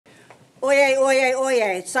Oyez, oyez,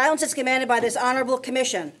 oyez. Silence is commanded by this honorable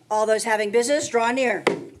commission. All those having business, draw near.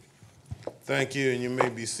 Thank you, and you may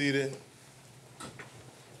be seated.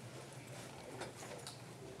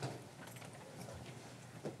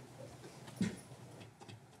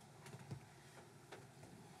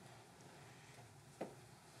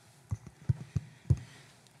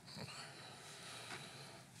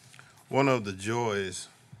 One of the joys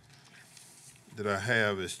that I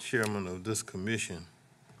have as chairman of this commission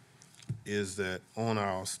is that on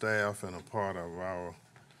our staff and a part of our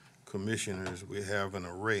commissioners, we have an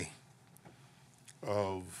array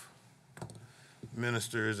of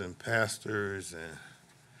ministers and pastors, and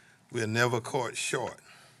we're never caught short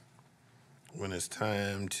when it's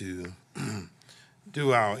time to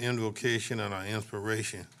do our invocation and our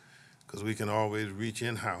inspiration, because we can always reach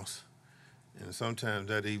in-house. And sometimes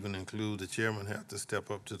that even includes the chairman have to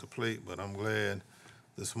step up to the plate, but I'm glad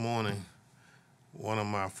this morning one of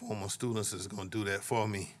my former students is going to do that for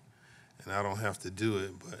me, and I don't have to do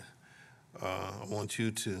it, but I want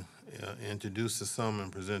you to introduce to some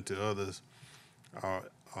and present to others our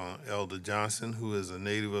Elder Johnson, who is a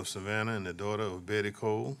native of Savannah and the daughter of Betty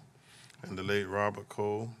Cole and the late Robert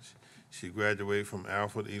Cole. She graduated from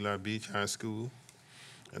Alfred Eli Beach High School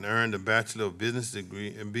and earned a Bachelor of Business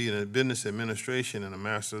degree in Business Administration and a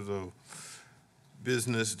Master's of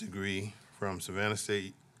Business degree from Savannah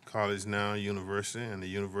State College Now University and the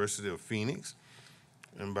University of Phoenix.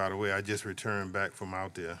 And by the way, I just returned back from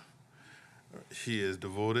out there. She is a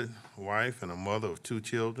devoted wife and a mother of 2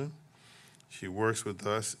 children. She works with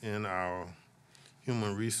us in our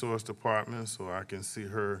human resource department, so I can see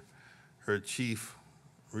her chief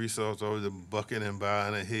resource over the bucket and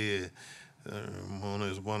bowing her head. Mona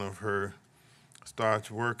is one of her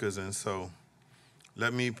starch workers, and so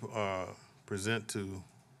let me present to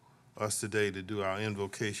us today to do our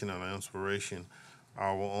invocation and our inspiration,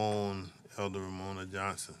 our own Elder Ramona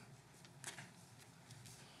Johnson.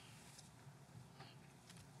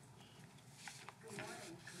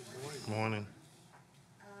 Good morning.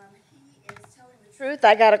 He is telling the truth.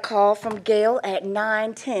 I got a call from Gail at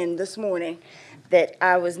 9:10 this morning that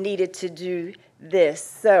I was needed to do this.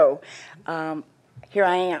 So here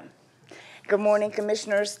I am. Good morning,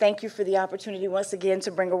 commissioners. Thank you for the opportunity once again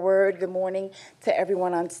to bring a word. Good morning to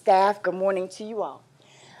everyone on staff. Good morning to you all.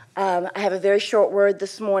 I have a very short word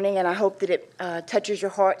this morning, and I hope that it touches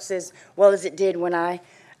your hearts as well as it did when I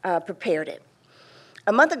prepared it.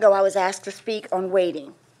 A month ago, I was asked to speak on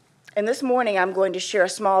waiting. And this morning, I'm going to share a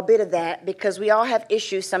small bit of that because we all have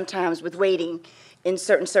issues sometimes with waiting in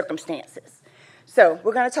certain circumstances. So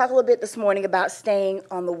we're going to talk a little bit this morning about staying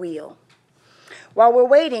on the wheel. While we're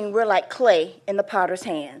waiting, we're like clay in the potter's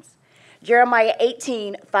hands. Jeremiah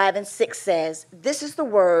 18:5-6 says, "This is the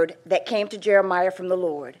word that came to Jeremiah from the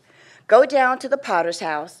Lord. Go down to the potter's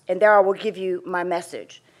house, and there I will give you my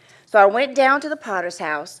message." So I went down to the potter's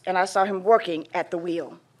house, and I saw him working at the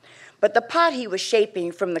wheel. But the pot he was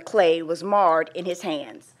shaping from the clay was marred in his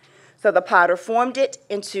hands. So the potter formed it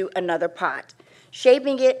into another pot,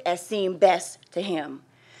 shaping it as seemed best to him.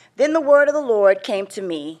 Then the word of the Lord came to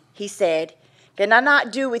me. He said, "Can I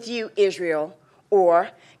not do with you, Israel? Or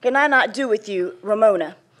can I not do with you,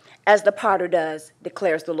 Ramona, as the potter does,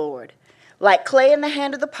 declares the Lord. Like clay in the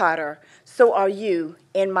hand of the potter, so are you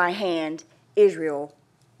in my hand, Israel,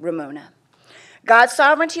 Ramona." God's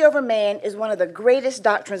sovereignty over man is one of the greatest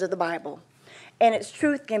doctrines of the Bible, and its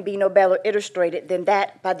truth can be no better illustrated than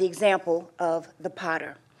that by the example of the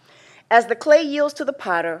potter. As the clay yields to the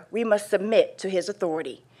potter, we must submit to his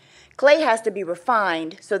authority. Clay has to be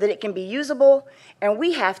refined so that it can be usable, and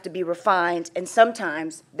we have to be refined, and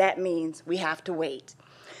sometimes that means we have to wait.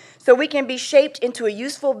 So we can be shaped into a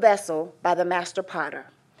useful vessel by the master potter.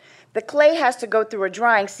 The clay has to go through a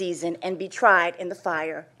drying season and be tried in the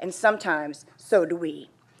fire, and sometimes so do we.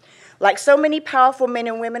 Like so many powerful men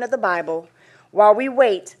and women of the Bible, while we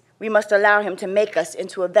wait, we must allow him to make us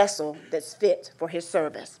into a vessel that's fit for his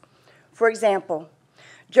service. For example,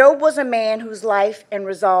 Job was a man whose life and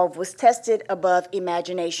resolve was tested above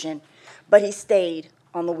imagination, but he stayed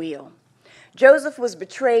on the wheel. Joseph was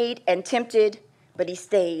betrayed and tempted, but he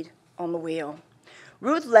stayed on the wheel.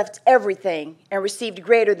 Ruth left everything and received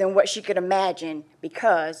greater than what she could imagine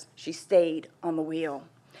because she stayed on the wheel.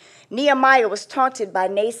 Nehemiah was taunted by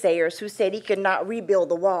naysayers who said he could not rebuild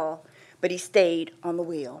the wall, but he stayed on the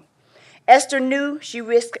wheel. Esther knew she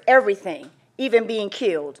risked everything, even being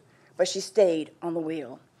killed, but she stayed on the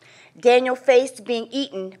wheel. Daniel faced being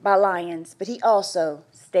eaten by lions, but he also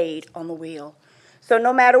stayed on the wheel. So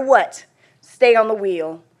no matter what, stay on the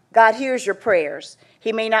wheel. God hears your prayers.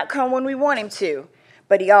 He may not come when we want him to,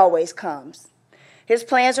 but he always comes. His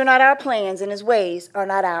plans are not our plans, and his ways are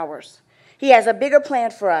not ours. He has a bigger plan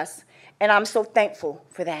for us, and I'm so thankful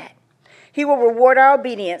for that. He will reward our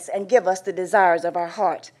obedience and give us the desires of our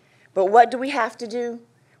heart. But what do we have to do?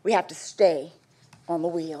 We have to stay on the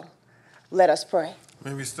wheel. Let us pray.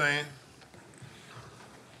 May we stand?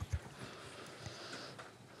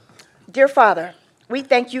 Dear Father, we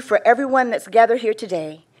thank you for everyone that's gathered here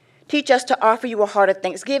today. Teach us to offer you a heart of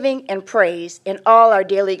thanksgiving and praise in all our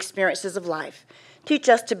daily experiences of life. Teach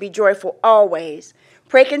us to be joyful always,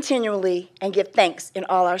 pray continually, and give thanks in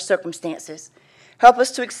all our circumstances. Help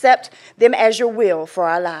us to accept them as your will for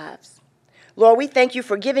our lives. Lord, we thank you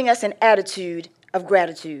for giving us an attitude of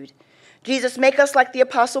gratitude. Jesus, make us like the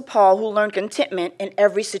Apostle Paul, who learned contentment in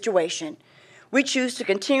every situation. We choose to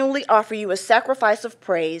continually offer you a sacrifice of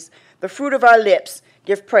praise. The fruit of our lips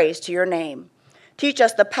give praise to your name. Teach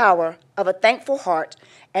us the power of a thankful heart,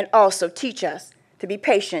 and also teach us to be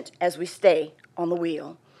patient as we stay on the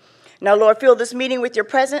wheel. Now, Lord, fill this meeting with your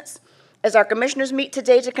presence. As our commissioners meet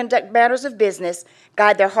today to conduct matters of business,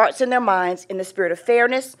 guide their hearts and their minds in the spirit of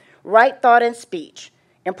fairness, right thought, and speech.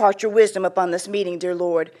 Impart your wisdom upon this meeting, dear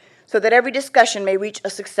Lord, so that every discussion may reach a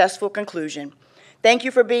successful conclusion. Thank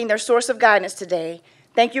you for being their source of guidance today.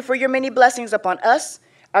 Thank you for your many blessings upon us,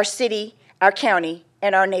 our city, our county,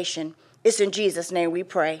 and our nation. It's in Jesus' name we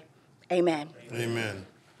pray. Amen. Amen.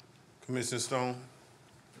 Commissioner Stone?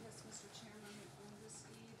 Yes, Mr. Chairman, on this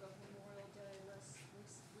eve of Memorial Day, let's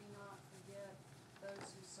we not forget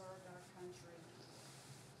those who served our country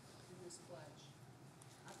in this pledge.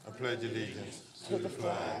 I pledge allegiance To the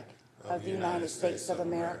flag of the United States of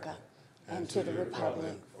America and to the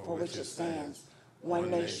republic for which it stands,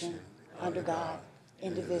 one nation, under God,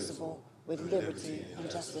 indivisible, with liberty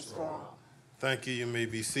and justice for all. Thank you. You may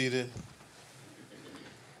be seated.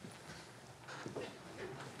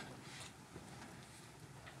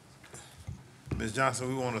 Ms. Johnson,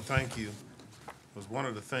 we want to thank you. It was one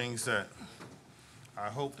of the things that I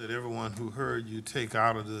hope that everyone who heard you take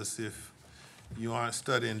out of this, if you aren't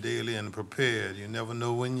studying daily and prepared, you never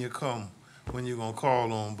know when you come, when you're going to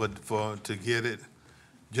call on, but to get it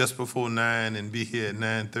just before 9 and be here at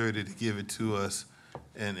 9:30 to give it to us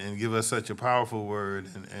and give us such a powerful word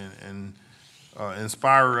and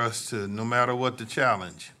inspire us to, no matter what the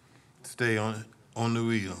challenge, stay on the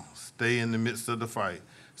wheel, stay in the midst of the fight,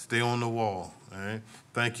 stay on the wall. All right.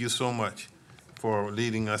 Thank you so much for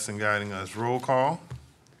leading us and guiding us. Roll call.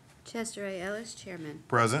 Chester A. Ellis, Chairman.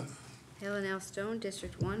 Present. Helen L. Stone,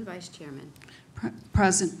 District 1, Vice Chairman.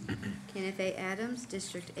 Present. Kenneth A. Adams,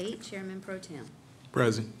 District 8, Chairman Pro Tem.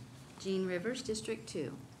 Present. Jean Rivers, District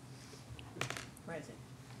 2. Present.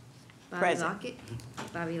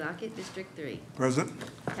 Bobby Lockett, District 3. Present.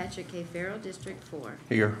 Patrick K. Farrell, District 4.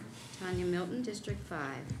 Here. Tanya Milton, District 5.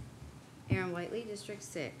 Aaron Whiteley, District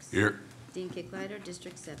 6. Here. Dean Kicklider,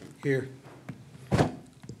 District 7. Here.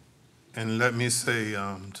 And let me say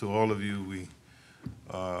to all of you, we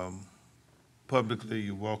publicly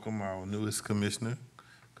welcome our newest commissioner,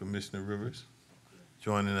 Commissioner Rivers,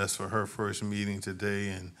 joining us for her first meeting today.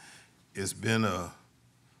 And it's been a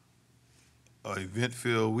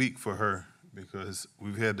event-filled week for her because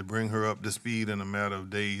we've had to bring her up to speed in a matter of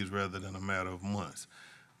days rather than a matter of months.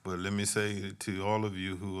 But let me say to all of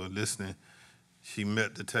you who are listening, she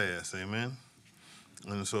met the task, amen?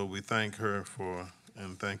 And so we thank her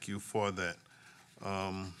and thank you for that.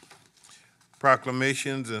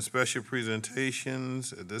 Proclamations and special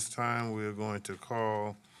presentations. At this time, we're going to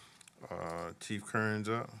call Chief Kearns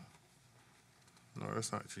up. No,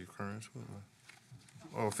 that's not Chief Kearns.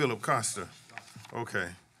 Oh, Philip Costa. Okay,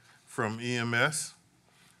 from EMS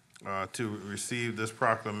to receive this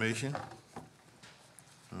proclamation.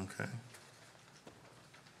 Okay.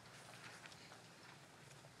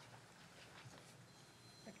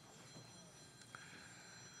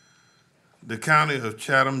 The County of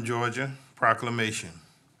Chatham, Georgia, proclamation.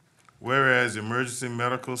 Whereas emergency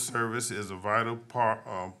medical service is a vital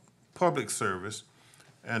public service,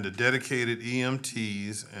 and the dedicated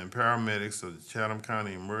EMTs and paramedics of the Chatham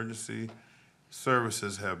County Emergency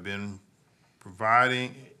Services have been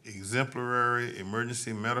providing exemplary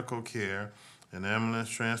emergency medical care and ambulance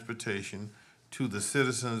transportation to the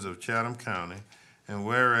citizens of Chatham County, and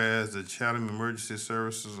whereas the Chatham Emergency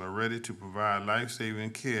Services are ready to provide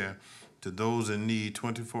life-saving care to those in need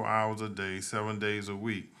 24 hours a day, 7 days a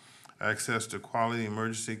week. Access to quality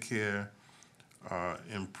emergency care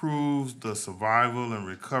improves the survival and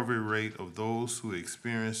recovery rate of those who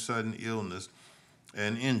experience sudden illness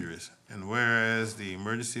and injuries. And whereas the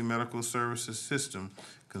emergency medical services system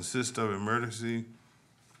consists of emergency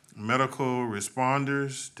medical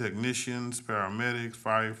responders, technicians, paramedics,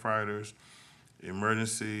 firefighters,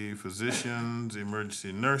 emergency physicians,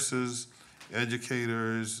 emergency nurses,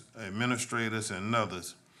 educators, administrators, and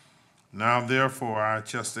others. Now therefore, I,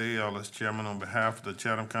 Chester A. Ellis, Chairman on behalf of the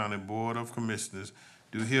Chatham County Board of Commissioners,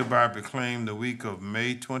 do hereby proclaim the week of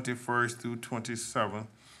May 21st through 27th,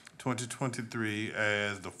 2023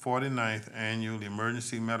 as the 49th Annual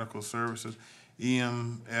Emergency Medical Services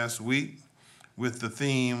EMS Week with the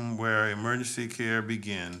theme Where Emergency Care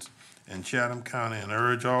Begins in Chatham County, and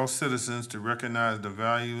urge all citizens to recognize the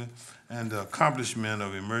value and the accomplishment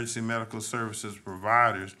of emergency medical services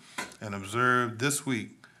providers and observe this week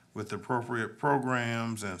with appropriate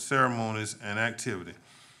programs and ceremonies and activity.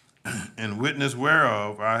 In witness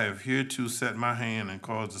whereof, I have hereto set my hand and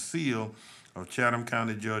caused the seal of Chatham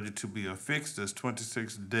County, Georgia to be affixed this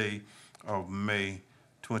 26th day of May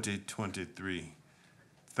 2023.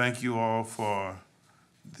 Thank you all for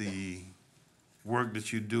the work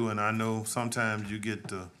that you do, and I know sometimes you get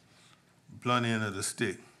the blunt end of the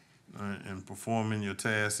stick in performing your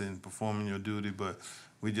tasks and performing your duty, but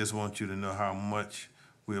we just want you to know how much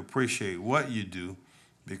we appreciate what you do,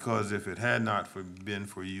 because if it had not been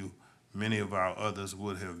for you, many of our others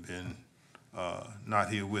would have been not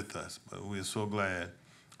here with us. But we're so glad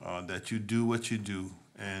that you do what you do,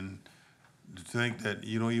 and to think that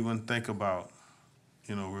you don't even think about,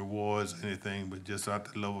 rewards or anything, but just out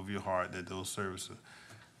the love of your heart that those services.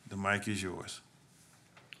 The mic is yours.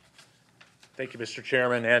 Thank you, Mr.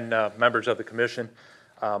 Chairman and members of the commission.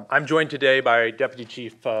 I'm joined today by Deputy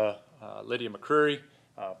Chief Lydia McCreary,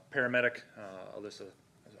 paramedic Alyssa,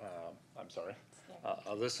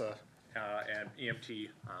 and EMT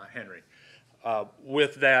Henry.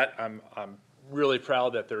 With that, I'm really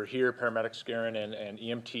proud that they're here. Paramedic Skarin and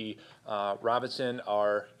EMT Robinson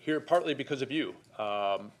are here partly because of you.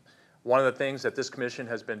 One of the things that this commission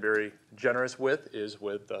has been very generous with is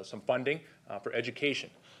with some funding for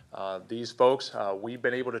education. These folks we've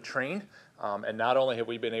been able to train, and not only have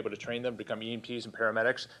we been able to train them to become EMTs and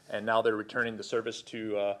paramedics, and now they're returning the service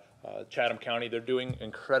to Chatham County. They're doing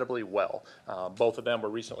incredibly well. Both of them were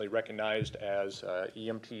recently recognized as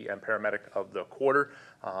EMT and Paramedic of the Quarter,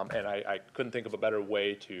 and I couldn't think of a better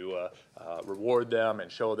way to reward them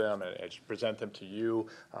and show them and present them to you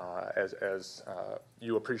as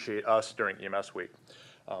you appreciate us during EMS Week.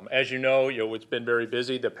 As you know, it's been very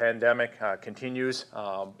busy. The pandemic continues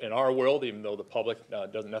in our world, even though the public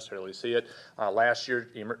doesn't necessarily see it. Last year,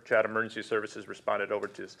 Chatham Emergency Services responded over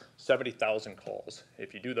to 70,000 calls.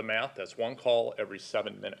 If you do the math, that's one call every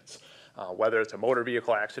 7 minutes. Whether it's a motor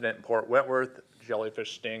vehicle accident in Port Wentworth,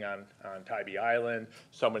 jellyfish sting on Tybee Island,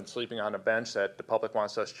 someone sleeping on a bench that the public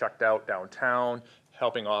wants us checked out downtown,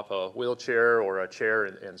 helping off a wheelchair or a chair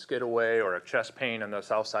in Skidaway, or a chest pain in the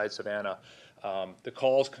South Side Savannah. The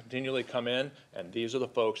calls continually come in, and these are the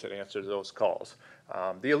folks that answer those calls.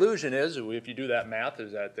 The illusion is, if you do that math,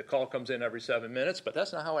 is that the call comes in every 7 minutes, but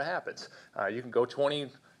that's not how it happens. You can go 20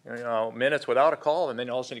 minutes without a call, and then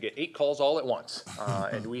all of a sudden you get 8 calls all at once.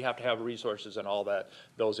 And we have to have resources in all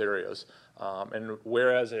those areas. And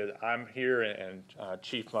whereas I'm here and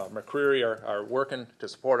Chief McCreary are working to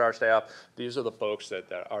support our staff, these are the folks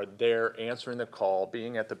that are there answering the call,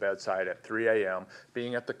 being at the bedside at 3 a.m.,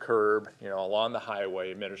 being at the curb, along the highway,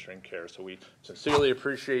 administering care. So we sincerely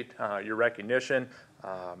appreciate your recognition.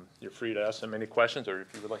 You're free to ask them any questions, or if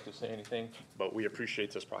you would like to say anything, but we appreciate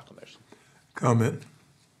this proclamation. Comment.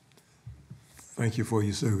 Thank you for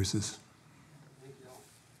your services.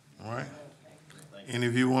 All right. Any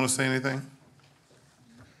of you want to say anything?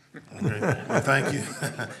 Okay. Well, thank you.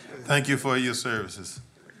 Thank you for your services.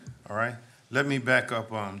 All right. Let me back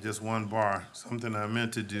up just one bar, something I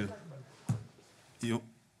meant to do.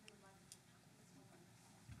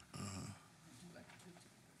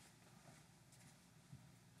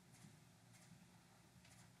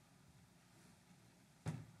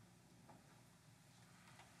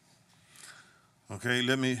 Okay,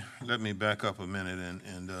 let me back up a minute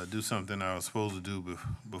and do something I was supposed to do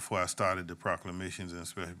before I started the proclamations and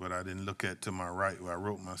especially, but I didn't look at to my right where I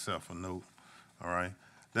wrote myself a note. All right,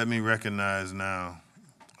 let me recognize now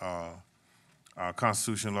our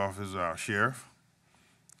constitutional officer, our sheriff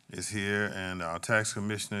is here, and our tax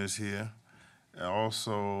commissioner is here. And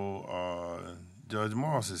also, Judge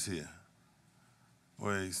Moss is here.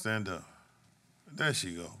 Wait, stand up. There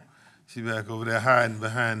she go. She back over there hiding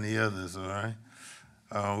behind the others. All right.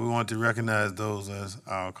 We want to recognize those as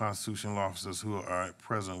our constitutional officers who are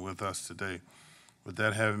present with us today. With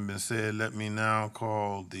that having been said, let me now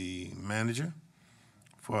call the manager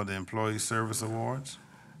for the Employee Service Awards.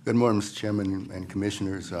 Good morning, Mr. Chairman and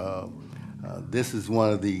Commissioners. This is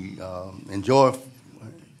one of the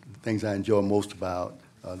things I enjoy most about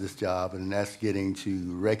this job, and that's getting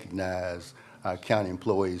to recognize our county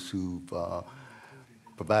employees who've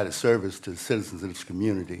provided service to the citizens of this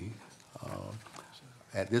community.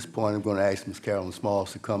 At this point, I'm going to ask Ms. Carolyn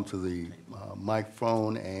Smalls to come to the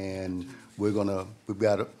microphone, and we've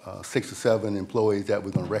got 6 or 7 employees that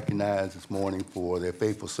we're going to recognize this morning for their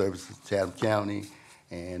faithful services to Chatham County,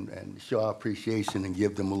 and show our appreciation and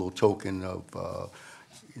give them a little token of, a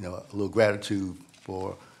little gratitude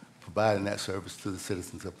for providing that service to the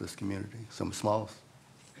citizens of this community. So, Ms. Smalls.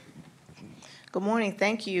 Good morning.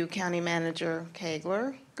 Thank you, County Manager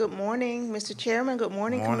Kegler. Good morning, Mr. Chairman. Good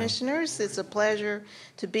morning, Commissioners. It's a pleasure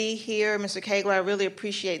to be here. Mr. Kegler, I really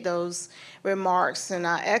appreciate those remarks, and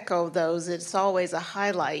I echo those. It's always a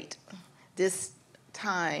highlight this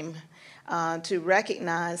time to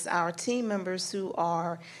recognize our team members who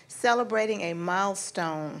are celebrating a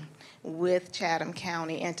milestone with Chatham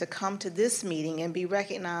County, and to come to this meeting and be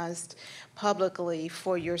recognized publicly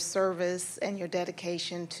for your service and your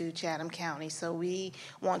dedication to Chatham County. So we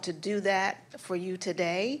want to do that for you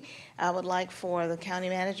today. I would like for the county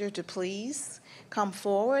manager to please come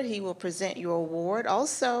forward. He will present your award.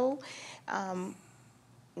 Also,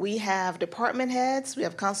 we have department heads, we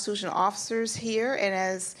have constitutional officers here, and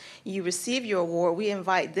as you receive your award, we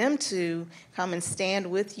invite them to come and stand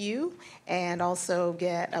with you and also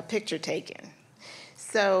get a picture taken.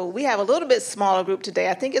 So we have a little bit smaller group today.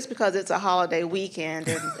 I think it's because it's a holiday weekend,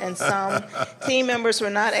 and some team members were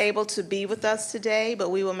not able to be with us today,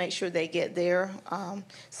 but we will make sure they get their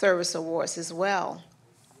service awards as well.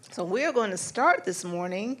 So we're going to start this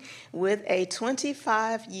morning with a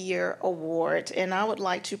 25-year award, and I would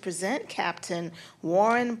like to present Captain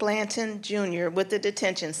Warren Blanton, Jr. with the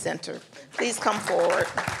Detention Center. Please come forward.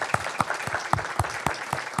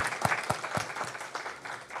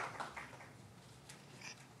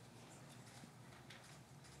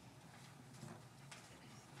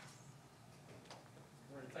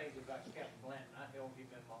 One of the things about Captain Blanton, I held him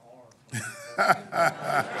in my arms.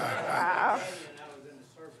 Wow.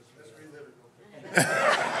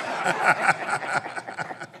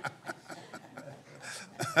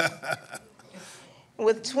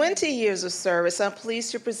 With 20 years of service, I'm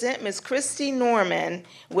pleased to present Ms. Christy Norman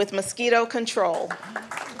with Mosquito Control.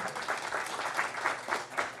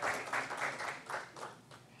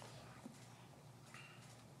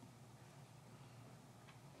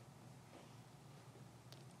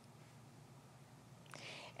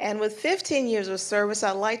 And with 15 years of service,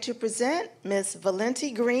 I'd like to present Ms. Valenti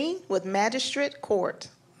Green with Magistrate Court.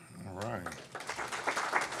 All right.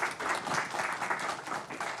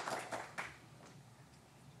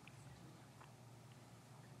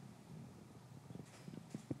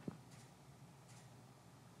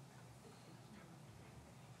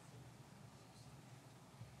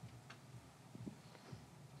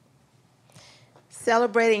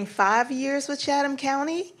 Celebrating 5 years with Chatham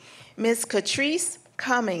County, Ms. Catrice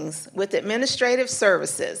Cummings with Administrative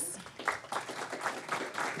Services.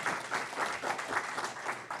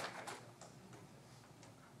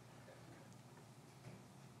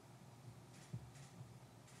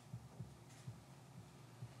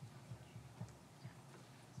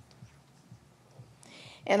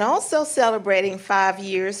 And also celebrating 5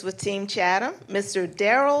 years with Team Chatham, Mr.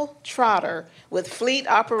 Daryl Trotter with Fleet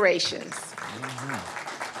Operations.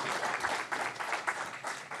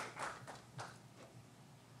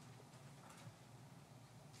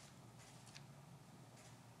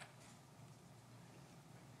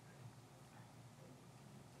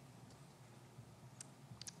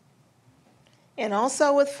 And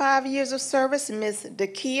also with 5 years of service, Ms.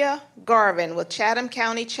 Dakia Garvin with Chatham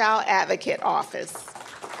County Child Advocate Office.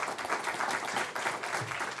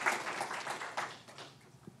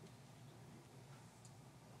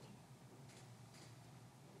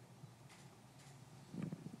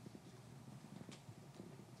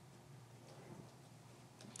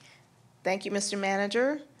 Thank you, Mr.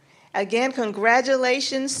 Manager. Again,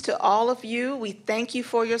 congratulations to all of you. We thank you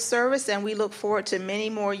for your service, and we look forward to many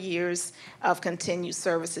more years of continued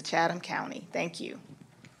service to Chatham County. Thank you.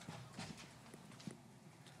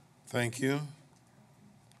 Thank you.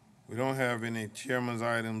 We don't have any chairman's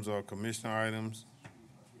items or commissioner items.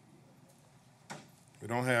 We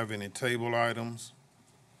don't have any table items,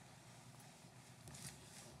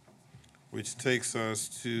 which takes us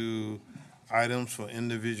to items for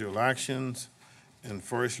individual actions. And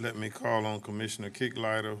first, let me call on Commissioner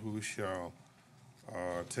Kicklighter, who shall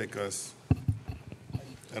take us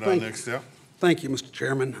at our next step. Thank you, Mr.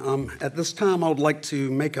 Chairman. At this time, I would like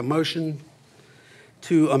to make a motion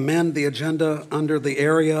to amend the agenda under the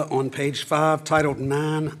area on page 5, titled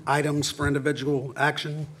 9, Items for Individual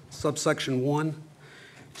Action, subsection 1,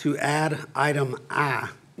 to add item I,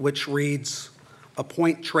 which reads,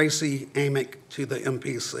 appoint Tracy Amick to the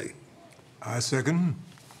MPC. I second.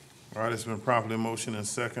 All right, it's been properly motioned and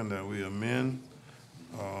second that we amend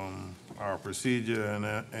our procedure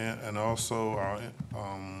and also our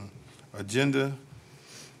agenda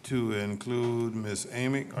to include Ms.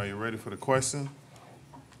 Amick. Are you ready for the question?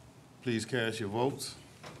 Please cast your votes.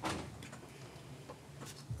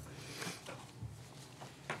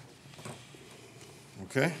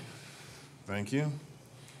 Okay, thank you.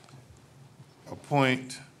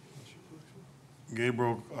 Appoint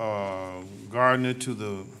Gabriel Gardner to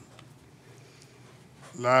the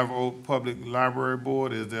Live Oak Public Library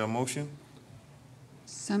Board. Is there a motion?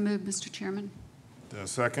 So moved, Mr. Chairman. Is there a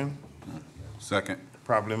second? Second.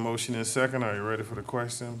 Properly motion is second. Are you ready for the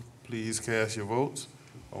question? Please cast your votes.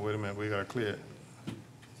 Oh, wait a minute, we gotta clear it.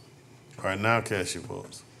 All right, now cast your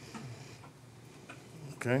votes.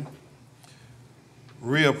 Okay.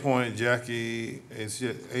 Reappoint Jackie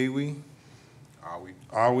Awi,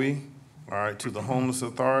 Are we? all right, to the Homeless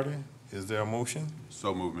Authority. Is there a motion?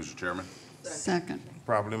 So moved, Mr. Chairman. Second.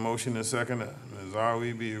 Properly motion is second. Ms.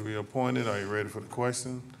 Awi be reappointed. Are you ready for the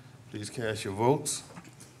question? Please cast your votes.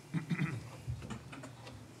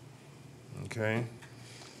 Okay.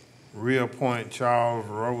 Reappoint Charles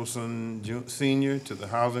Roberson Senior to the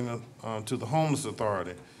to the Homeless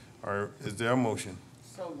Authority. Is there a motion?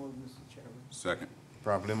 So moved, Mr. Chairman. Second.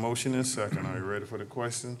 Properly motion is second. Are you ready for the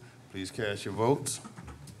question? Please cast your votes.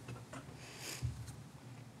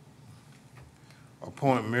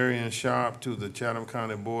 Appoint Marion Sharp to the Chatham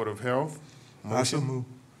County Board of Health. Motion.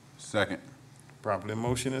 Second. Properly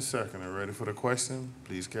motion is second. Are you ready for the question?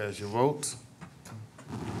 Please cast your votes.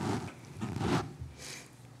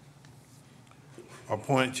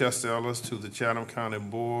 Appoint Chester Ellis to the Chatham County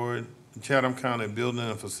Building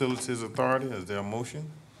and Facilities Authority. Is there a motion?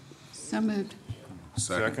 So moved.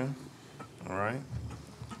 Second. All right.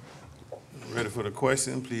 Ready for the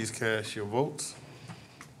question? Please cast your votes.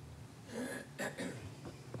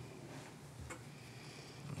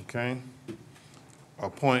 Okay.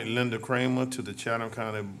 Appoint Linda Kramer to the Chatham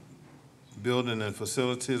County Building and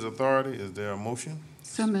Facilities Authority. Is there a motion?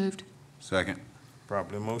 So moved. Second.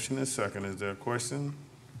 Properly motion is second. Is there a question?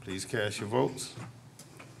 Please cast your votes.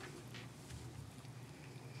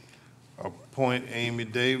 Appoint Amy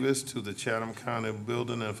Davis to the Chatham County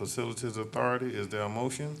Building and Facilities Authority. Is there a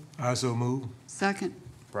motion? I so move. Second.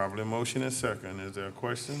 Properly motion is second. Is there a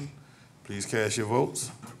question? Please cast your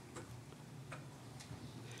votes.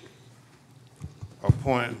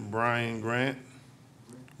 Appoint Brent Grant,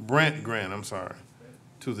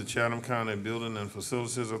 to the Chatham County Building and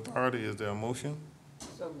Facilities Authority. Is there a motion?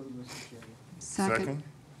 So moved, Mr. Chairman. Second.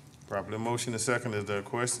 Properly motion is second. Is there a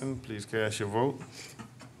question? Please cast your vote.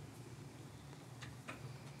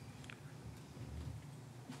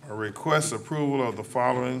 A request approval of the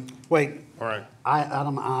following. Wait, All right.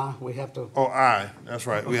 item I, we have to, Oh, aye. That's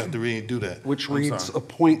right. We have to redo that. which I'm reads, sorry.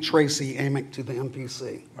 appoint Tracy Amick to the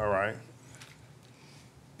MPC. All right.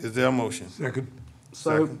 Is there a motion? Second.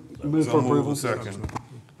 So, Second. move So for moved approval. with second.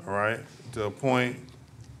 All right. To appoint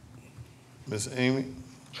Ms. Amy,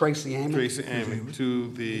 Tracy Amick, Tracy Amy to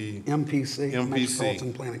the, MPC, MPC.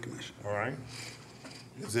 Metropolitan Planning Commission. all right.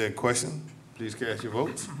 Is there a question? Please cast your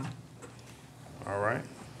votes. All right.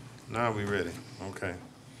 Now we ready. Okay.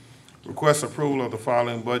 Request approval of the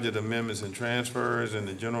following budget amendments and transfers in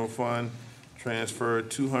the general fund. Transfer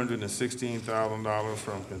 $216,000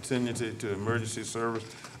 from contingency to emergency service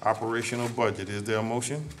operational budget. Is there a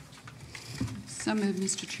motion? So moved,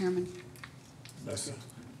 Mr. Chairman. Yes.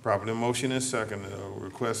 Properly motion is second.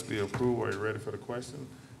 Request be approved. Are you ready for the question?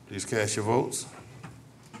 Please cast your votes.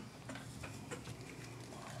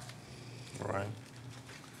 All right.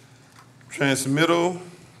 Transmittal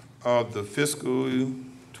of the fiscal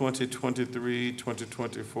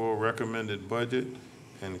 2023-2024 recommended budget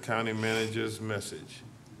and county manager's message.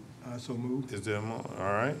 I so move. Is there all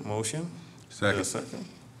right, motion? Is there a second?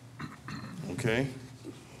 Okay.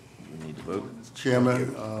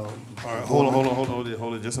 Chairman, All right, hold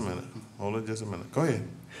it just a minute. Hold it just a minute. Go ahead.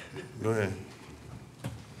 Go ahead.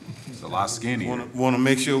 It's a lot skinnier. Want to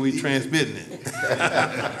make sure we transmitting it.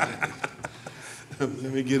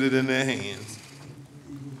 Let me get it in their hands.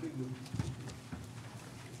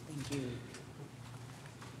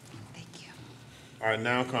 Thank you. All right,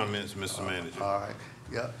 now comments, Mr. Manager. all right,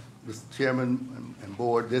 yeah, Mr. Chairman and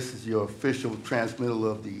Board, this is your official transmittal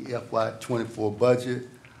of the FY '24 budget.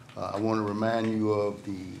 I want to remind you of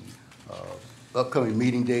the upcoming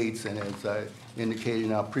meeting dates, and as I indicated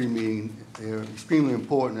in our pre-meeting, they're extremely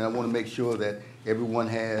important, and I want to make sure that everyone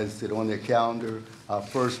has it on their calendar. Our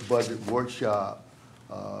first budget workshop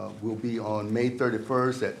will be on May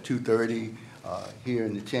 31st at 2:30 here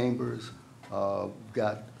in the chambers.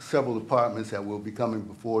 Got several departments that will be coming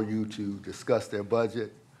before you to discuss their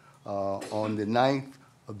budget. On the 9th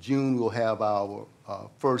of June, we'll have our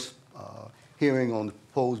first hearing on the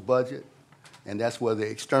proposed budget, and that's where the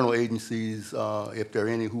external agencies, if there are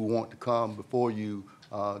any who want to come before you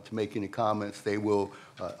to make any comments, they will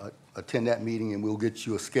attend that meeting, and we'll get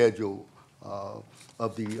you a schedule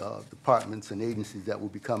of the departments and agencies that will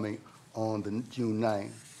be coming on the June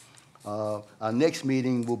 9th. Our next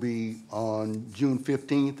meeting will be on June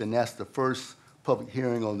 15th, and that's the first public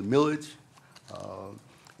hearing on the millage.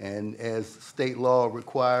 And as state law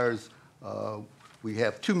requires, we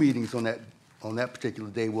have two meetings on that particular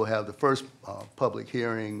day. We'll have the first public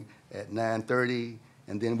hearing at 9:30,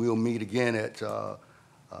 and then we'll meet again at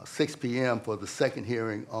 6 p.m. for the second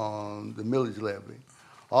hearing on the millage levy.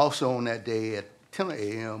 Also on that day at 10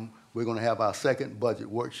 a.m., we're going to have our second budget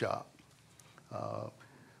workshop.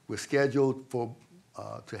 We're scheduled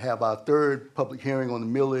to have our third public hearing on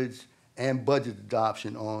the millage and budget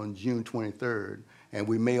adoption on June 23rd. And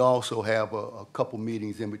we may also have a couple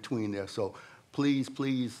meetings in between there. So please,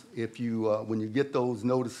 if you, when you get those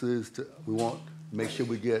notices, we want to make sure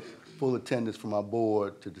we get full attendance from our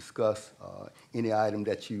board to discuss any item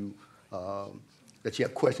that you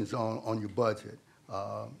have questions on your budget.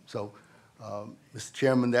 Mr.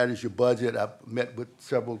 Chairman, that is your budget. I've met with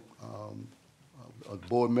several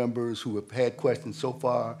board members who have had questions so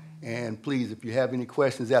far. And please, if you have any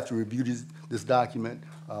questions after review this document,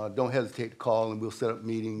 don't hesitate to call, and we'll set up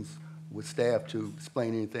meetings with staff to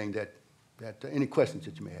explain anything any questions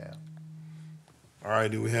that you may have. All right,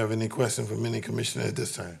 do we have any questions from any commissioner at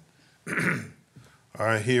this time? All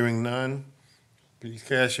right, hearing none, please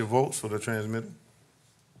cast your votes for the transmitter.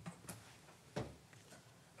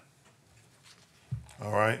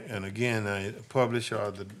 All right, and again, I publish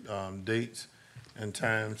the dates and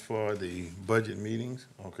times for the budget meetings,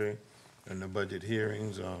 okay, and the budget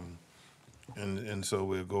hearings, and so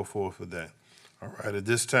we'll go forth with that. All right, at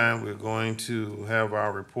this time, we're going to have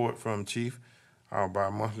our report from Chief, our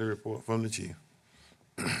bi-monthly report from the Chief.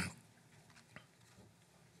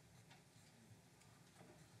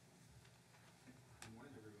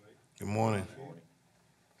 Good morning.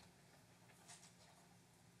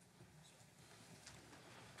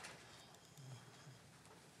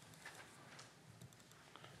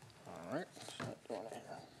 All right, start doing it here.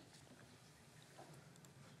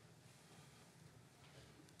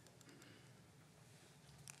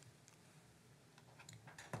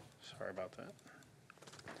 Sorry about that.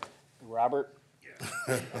 Robert?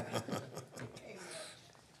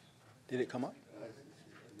 Did it come up?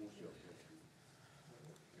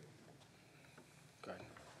 Good.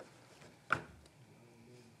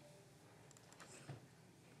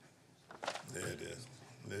 There it is.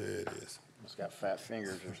 There it is. It's got fat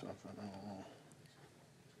fingers or something. I don't know.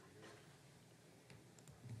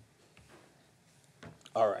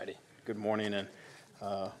 All righty. Good morning and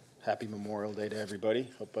happy Memorial Day to everybody.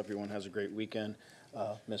 Hope everyone has a great weekend.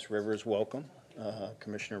 Ms. Rivers, welcome.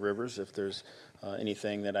 Commissioner Rivers, if there's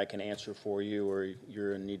anything that I can answer for you or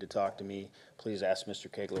you're in need to talk to me, please ask Mr.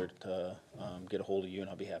 Kegler to get a hold of you, and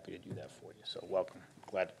I'll be happy to do that for you. So welcome.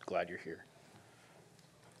 Glad you're here.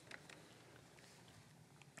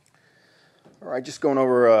 All right, just going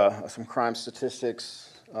over some crime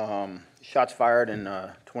statistics. Shots fired in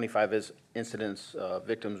 25 incidents,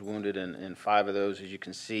 victims wounded in 5 of those. As you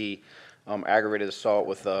can see, aggravated assault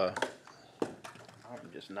with, I'm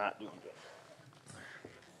just not doing good.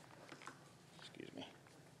 Excuse me.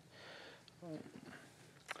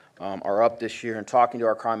 Are up this year. And talking to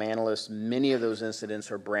our crime analysts, many of those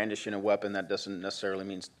incidents are brandishing a weapon. That doesn't necessarily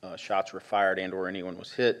mean shots were fired and or anyone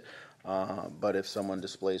was hit. But if someone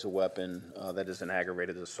displays a weapon, that is an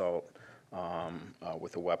aggravated assault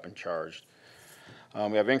with a weapon charged.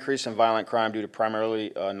 We have increase in violent crime due to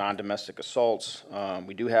primarily non-domestic assaults.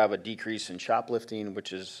 We do have a decrease in shoplifting,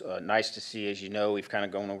 which is nice to see. As you know, we've kind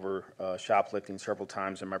of gone over shoplifting several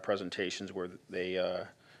times in my presentations where they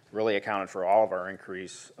really accounted for all of our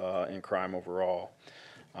increase in crime overall.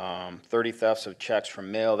 30 thefts of checks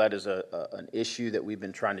from mail, that is an issue that we've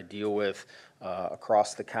been trying to deal with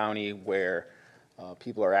across the county where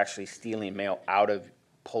people are actually stealing mail out of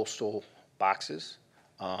postal boxes.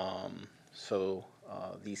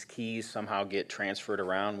 These keys somehow get transferred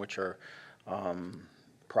around, which are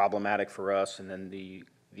problematic for us, and then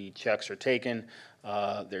the checks are taken,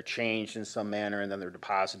 they're changed in some manner, and then they're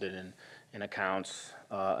deposited in accounts,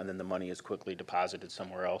 and then the money is quickly deposited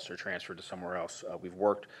somewhere else or transferred to somewhere else. We've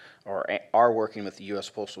worked or are working with the U.S.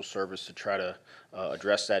 Postal Service to try to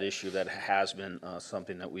address that issue. That has been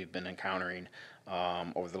something that we've been encountering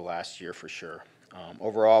over the last year for sure.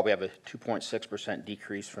 Overall, we have a 2.6%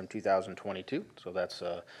 decrease from 2022, so that's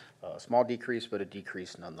a small decrease, but a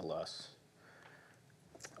decrease nonetheless.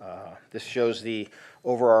 This shows the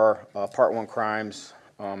over our Part 1 crimes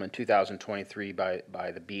in 2023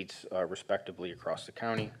 by the beats respectively across the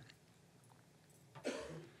county.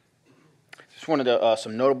 Just wanted to,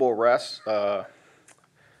 some notable arrests.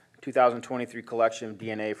 2023 collection of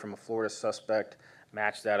DNA from a Florida suspect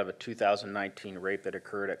matched that of a 2019 rape that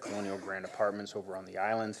occurred at Colonial Grand Apartments over on the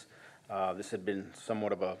islands. This had been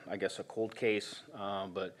somewhat of a, I guess, a cold case,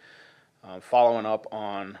 but following up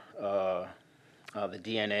on the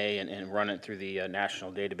DNA and run it through the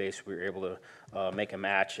national database, we were able to make a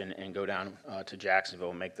match and go down to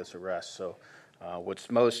Jacksonville and make this arrest. So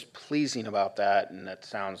what's most pleasing about that, and that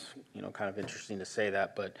sounds, kind of interesting to say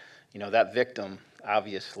that, but, that victim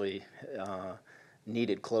obviously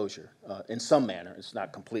needed closure in some manner. It's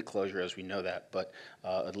not complete closure as we know that, but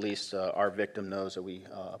at least our victim knows that we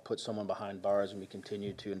put someone behind bars and we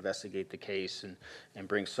continue to investigate the case and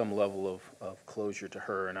bring some level of closure to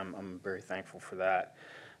her, and I'm very thankful for that.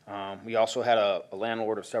 We also had a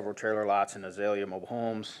landlord of several trailer lots in Azalea Mobile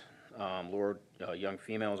Homes, lured young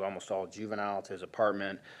females, almost all juvenile, to his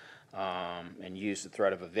apartment and used the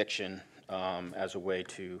threat of eviction as a way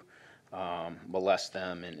to molest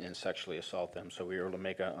them and sexually assault them. So we were able to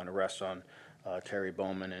make an arrest on Terry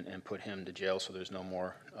Bowman and put him to jail so there's no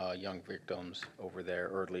more young victims over there,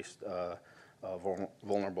 or at least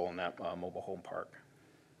vulnerable in that mobile home park.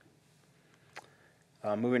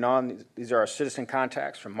 Moving on, these are our citizen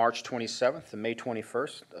contacts from March 27th to May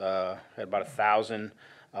 21st. Had about 1,000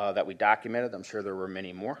 that we documented. I'm sure there were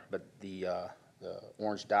many more, but the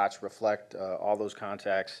orange dots reflect all those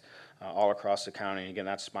contacts all across the county. And again,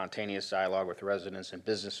 that's spontaneous dialogue with residents and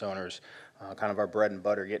business owners, kind of our bread and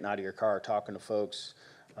butter, getting out of your car, talking to folks,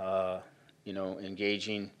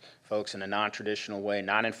 engaging folks in a non-traditional way,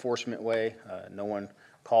 non-enforcement way. No one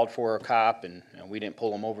called for a cop and we didn't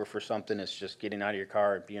pull them over for something. It's just getting out of your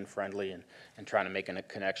car and being friendly and trying to make a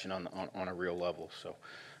connection on a real level. So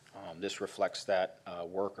this reflects that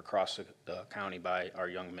work across the county by our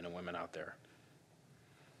young men and women out there.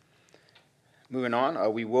 Moving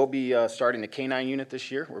on, we will be starting the K-9 unit this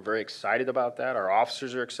year. We're very excited about that. Our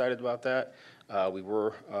officers are excited about that. We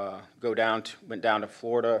went down to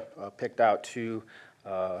Florida, picked out 2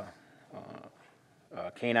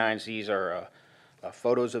 K-9s. These are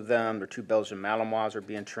photos of them. They're 2 Belgian Malinois are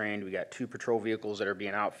being trained. We got 2 patrol vehicles that are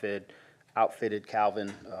being outfitted.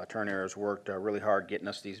 Calvin Turner has worked really hard getting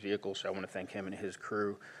us these vehicles, so I want to thank him and his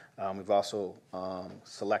crew. We've also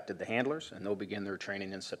selected the handlers, and they'll begin their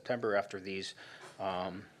training in September after these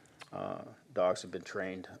dogs have been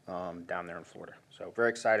trained down there in Florida. So very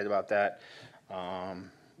excited about that.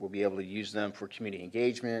 We'll be able to use them for community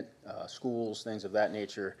engagement, schools, things of that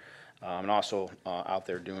nature, and also out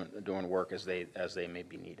there doing work as they may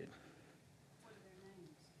be needed.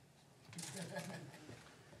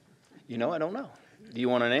 I don't know. Do you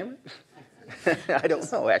want to name it? I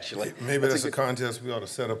don't know, actually. Maybe that's a contest we ought to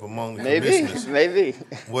set up among the commissioners. Maybe.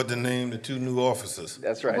 What to name the 2 new officers.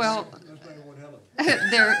 That's right. Well,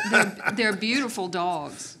 they're beautiful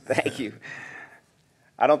dogs. Thank you.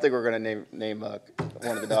 I don't think we're going to name one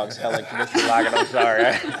of the dogs Helen, Commissioner Loggett. I'm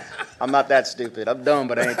sorry. I'm not that stupid. I'm dumb,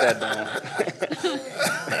 but I ain't that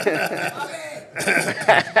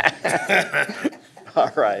dumb.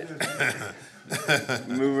 All right.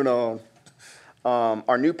 Moving on.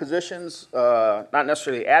 Our new positions, not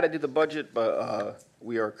necessarily added to the budget, but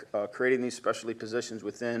we are creating these specialty positions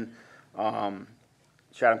within Chatham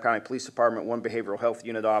County Police Department: 1 behavioral health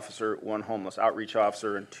unit officer, 1 homeless outreach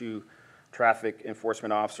officer, and 2 traffic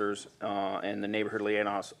enforcement officers, and the neighborhood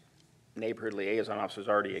liaison officers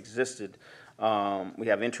already existed. We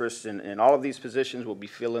have interest in all of these positions. We'll be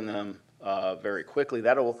filling them very quickly.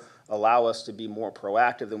 That'll allow us to be more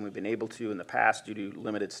proactive than we've been able to in the past due to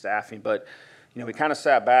limited staffing. But we kind of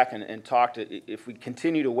sat back and talked. If we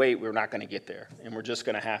continue to wait, we're not going to get there, and we're just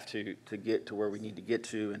going to have to get to where we need to get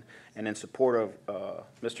to. And in support of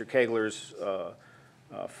Mr. Kegler's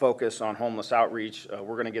focus on homeless outreach,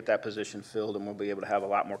 we're going to get that position filled, and we'll be able to have a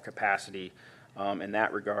lot more capacity in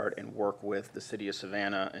that regard and work with the city of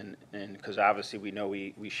Savannah, and because obviously we know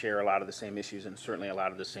we share a lot of the same issues and certainly a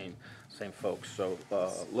lot of the same folks. So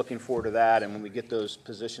looking forward to that, and when we get those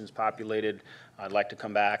positions populated, I'd like to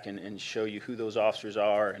come back and show you who those officers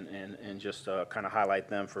are and just kind of highlight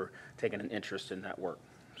them for taking an interest in that work.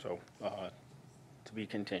 So to be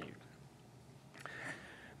continued.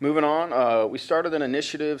 Moving on, we started an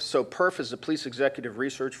initiative. So PERF is the Police Executive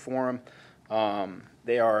Research Forum.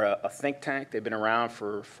 They are a think tank. They've been around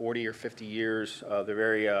for 40 or 50 years. They're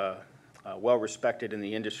very well respected in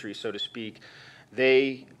the industry, so to speak.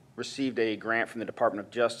 They received a grant from the Department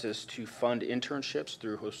of Justice to fund internships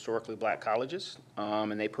through historically black colleges,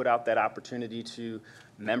 and they put out that opportunity to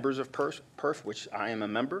members of PERF, which I am a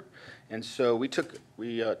member. And so we took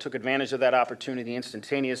advantage of that opportunity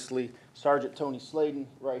instantaneously. Sergeant Tony Sladen,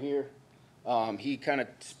 right here, he kind of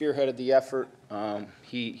spearheaded the effort.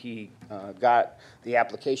 He got the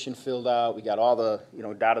application filled out. We got all the,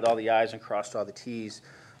 dotted all the i's and crossed all the t's.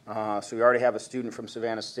 So we already have a student from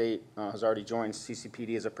Savannah State has already joined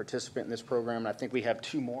CCPD as a participant in this program. And I think we have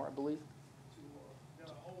 2 more, I believe.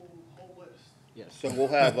 Yeah, so we'll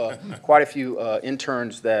have quite a few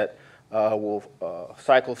interns that will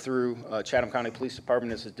cycle through Chatham County Police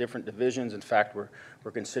Department as different divisions. In fact,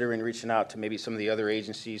 we're considering reaching out to maybe some of the other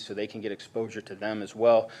agencies so they can get exposure to them as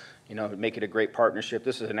well, make it a great partnership.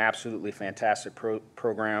 This is an absolutely fantastic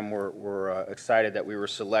program. We're excited that we were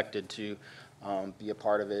selected to be a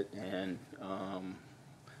part of it, and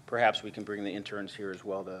perhaps we can bring the interns here as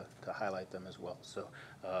well to highlight them as well. So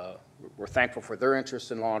we're thankful for their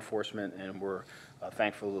interest in law enforcement, and we're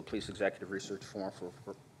thankful to the Police Executive Research Forum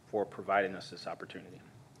for providing us this opportunity.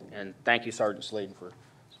 And thank you, Sergeant Sladen, for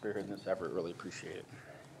spearheading this effort. Really appreciate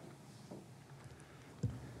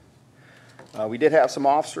it. We did have some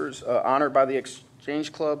officers honored by the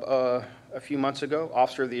Exchange Club a few months ago.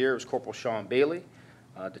 Officer of the Year was Corporal Sean Bailey.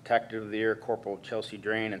 Detective of the Year, Corporal Chelsea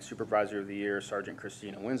Drain, and Supervisor of the Year, Sergeant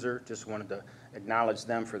Christina Windsor. Just wanted to acknowledge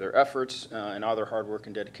them for their efforts and all their hard work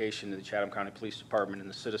and dedication to the Chatham County Police Department and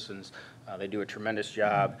the citizens. They do a tremendous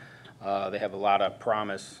job. They have a lot of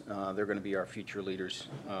promise. They're going to be our future leaders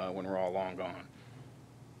when we're all long gone.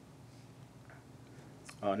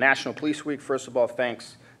 National Police Week, first of all,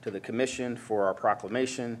 thanks to the Commission for our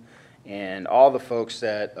proclamation and all the folks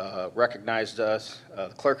that recognized us. The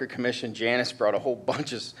Clerk of Commission, Janice, brought a whole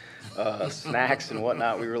bunch of snacks and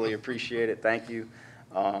whatnot. We really appreciate it. Thank you.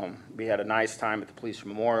 We had a nice time at the Police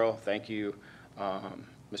Memorial. Thank you,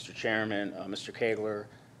 Mr. Chairman, Mr. Kegler,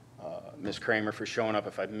 Ms. Kramer, for showing up.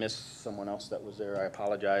 If I missed someone else that was there, I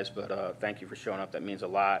apologize, but thank you for showing up. That means a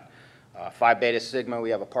lot. Phi Beta Sigma, we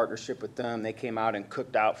have a partnership with them. They came out and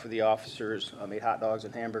cooked out for the officers, made hot dogs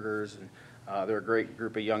and hamburgers, and they're a great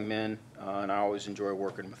group of young men, and I always enjoy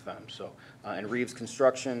working with them. So, and Reeves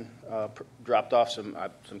Construction dropped off some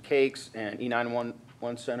cakes, and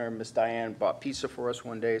E911 Center, Miss Diane bought pizza for us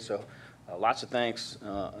one day. So, lots of thanks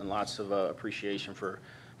and lots of appreciation for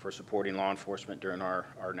supporting law enforcement during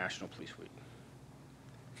our National Police Week.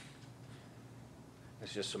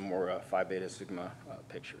 It's just some more Phi Beta Sigma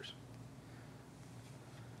pictures.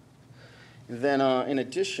 And then in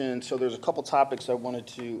addition, so there's a couple topics I wanted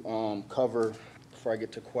to cover before I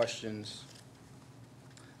get to questions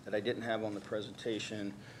that I didn't have on the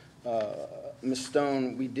presentation. Ms.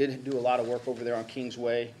 Stone, we did do a lot of work over there on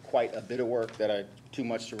Kingsway, quite a bit of work that too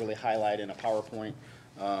much to really highlight in a PowerPoint.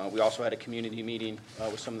 We also had a community meeting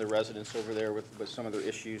with some of the residents over there with some of their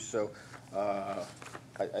issues. So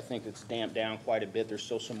I think it's damped down quite a bit. There's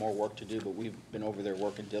still some more work to do, but we've been over there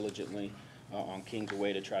working diligently on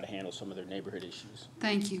Kingsway to try to handle some of their neighborhood issues.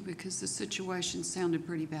 Thank you, because the situation sounded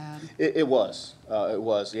pretty bad. It was. It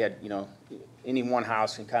was. You had, any one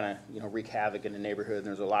house can kind of, wreak havoc in the neighborhood. And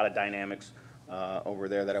there's a lot of dynamics over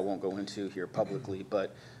there that I won't go into here publicly.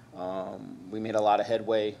 But we made a lot of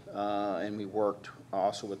headway, and we worked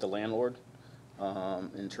also with the landlord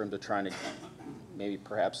in terms of trying to maybe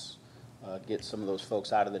perhaps get some of those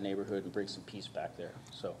folks out of the neighborhood and bring some peace back there.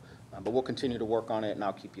 So. But we'll continue to work on it, and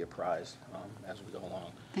I'll keep you apprised as we go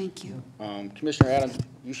along. Thank you. Commissioner Adams,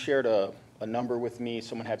 you shared a number with me.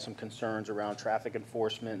 Someone had some concerns around traffic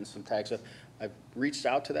enforcement and some tags. I've reached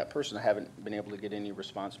out to that person. I haven't been able to get any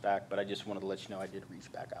response back, but I just wanted to let you know I did reach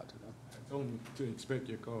back out to them. I told them to expect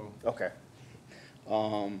your call. Okay.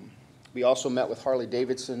 We also met with Harley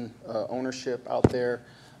Davidson ownership out there.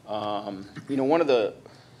 One of the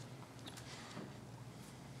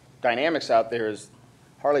dynamics out there is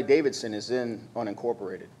Harley Davidson is in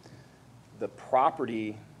unincorporated. The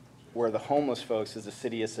property where the homeless folks is the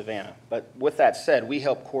city of Savannah. But with that said, we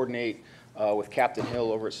help coordinate with Captain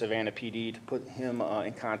Hill over at Savannah PD to put him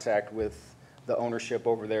in contact with the ownership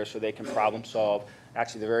over there so they can problem solve.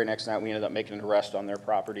 Actually, the very next night, we ended up making an arrest on their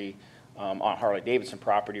property, on Harley Davidson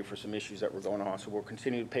property, for some issues that were going on. So we'll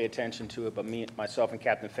continue to pay attention to it. But myself and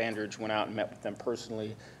Captain Fandridge went out and met with them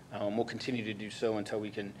personally. We'll continue to do so until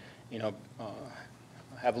we can,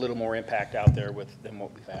 have a little more impact out there than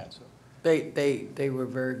what we've had. So They were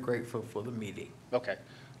very grateful for the meeting. Okay,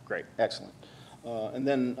 great, excellent. And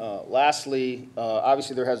then lastly,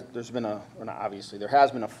 obviously there has been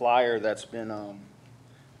a flyer that's been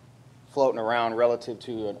floating around relative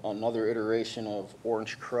to another iteration of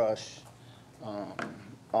Orange Crush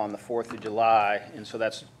on the 4th of July, and so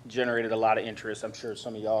that's generated a lot of interest. I'm sure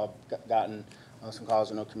some of y'all have gotten some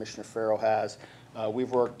calls. I know Commissioner Farrell has.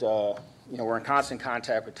 We've worked, we're in constant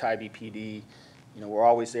contact with Tybee PD. We're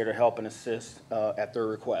always there to help and assist at their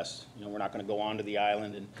request. We're not going to go onto the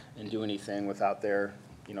island and do anything without their,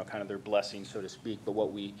 kind of their blessing, so to speak. But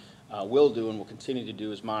what we will do and will continue to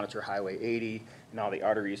do is monitor Highway 80 and all the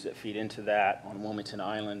arteries that feed into that on Wilmington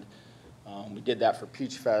Island. We did that for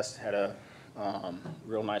Peach Fest, had a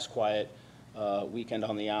real nice, quiet weekend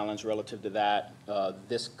on the islands relative to that.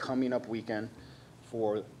 This coming up weekend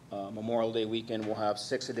for Memorial Day weekend, we'll have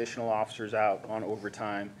 6 additional officers out on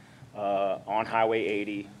overtime on Highway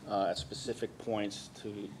 80 at specific points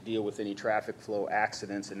to deal with any traffic flow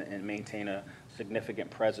accidents and maintain a significant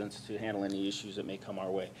presence to handle any issues that may come our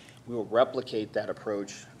way. We will replicate that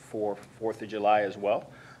approach for 4th of July as well.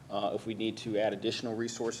 If we need to add additional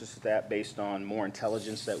resources to that based on more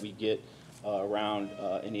intelligence that we get around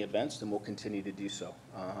any events, then we'll continue to do so.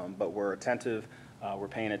 But we're attentive, we're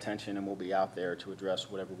paying attention, and we'll be out there to address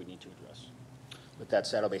whatever we need to address. With that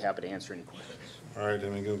said, I'll be happy to answer any questions. All right,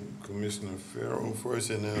 let me go Commissioner Farrell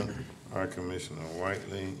first, and then our Commissioner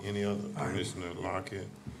Whiteley. Any other? Commissioner Lockett?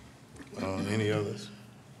 Any others?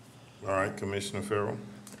 All right, Commissioner Farrell.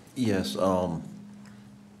 Yes,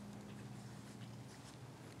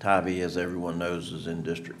 Tybee, as everyone knows, is in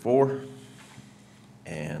District 4.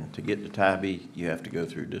 And to get to Tybee, you have to go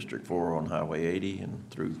through District 4 on Highway 80 and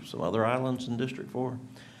through some other islands in District 4.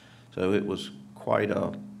 So it was quite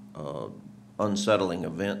a unsettling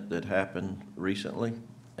event that happened recently,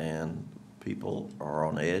 and people are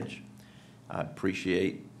on edge. I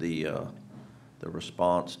appreciate the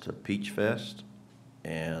response to Peach Fest,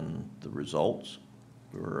 and the results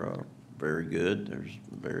were very good. There's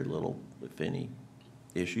very little, if any,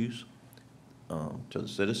 issues to the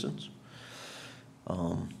citizens.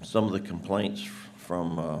 Some of the complaints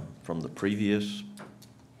from the previous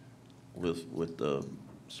with the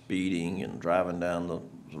speeding and driving down the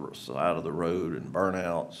side of the road and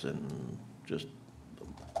burnouts and just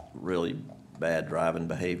really bad driving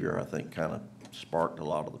behavior, I think kind of sparked a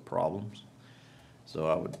lot of the problems. So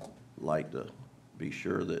I would like to be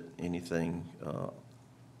sure that anything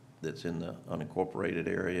that's in the unincorporated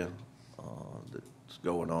area that's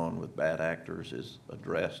going on with bad actors is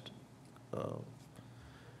addressed.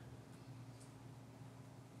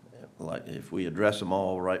 Like if we address them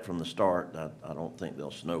all right from the start, I don't think they'll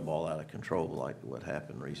snowball out of control like what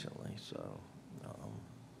happened recently. So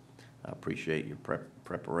I appreciate your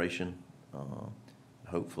preparation.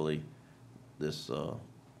 Hopefully this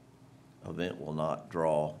event will not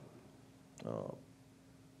draw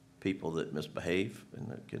people that misbehave and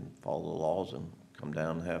that can follow the laws and come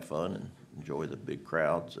down and have fun and enjoy the big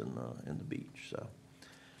crowds and the beach. So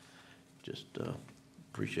just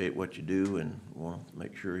appreciate what you do and want to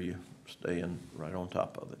make sure you stay right on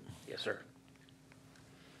top of it. Yes, sir.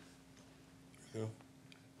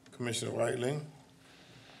 Commissioner Whiteley.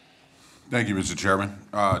 Thank you, Mr. Chairman.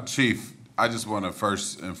 Chief, I just want to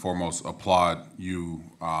first and foremost applaud you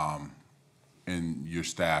and your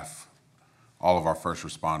staff, all of our first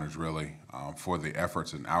responders really, for the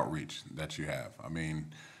efforts and outreach that you have. I mean,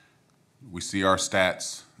 we see our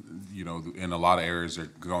stats, in a lot of areas are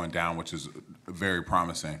going down, which is very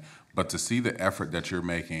promising. But to see the effort that you're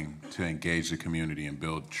making to engage the community and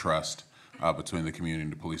build trust between the community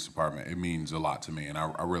and the police department, it means a lot to me, and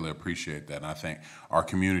I really appreciate that. And I think our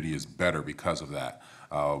community is better because of that.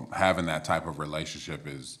 Having that type of relationship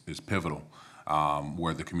is pivotal.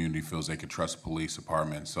 Where the community feels they can trust the police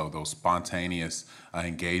department. So those spontaneous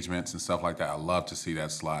engagements and stuff like that, I love to see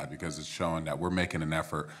that slide because it's showing that we're making an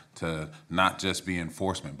effort to not just be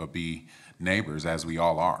enforcement, but be neighbors as we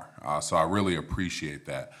all are. So I really appreciate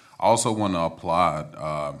that. I also want to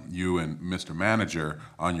applaud you and Mr. Manager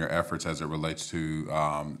on your efforts as it relates to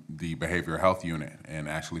the behavioral health unit and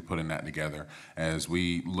actually putting that together as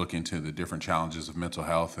we look into the different challenges of mental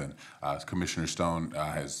health. And Commissioner Stone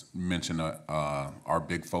has mentioned our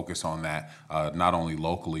big focus on that, not only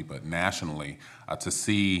locally but nationally, to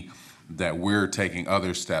see that we're taking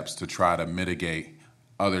other steps to try to mitigate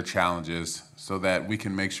other challenges so that we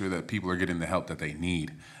can make sure that people are getting the help that they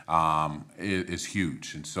need. It is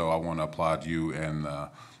huge. And so I want to applaud you and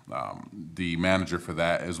the manager for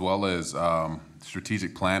that, as well as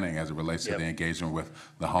strategic planning as it relates to the engagement with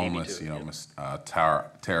the homeless, Ms.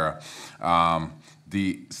 Tara.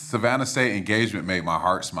 The Savannah State engagement made my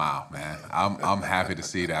heart smile, man. I'm happy to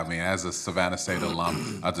see that. I mean, as a Savannah State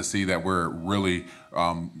alum, to see that we're really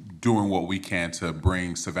doing what we can to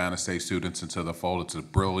bring Savannah State students into the fold. It's a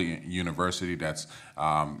brilliant university that's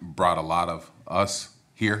brought a lot of us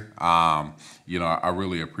here. I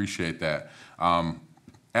really appreciate that.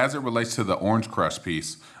 As it relates to the Orange Crush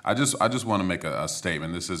piece, I just want to make a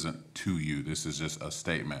statement. This isn't to you. This is just a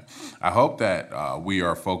statement. I hope that we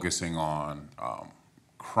are focusing on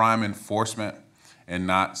crime enforcement and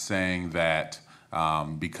not saying that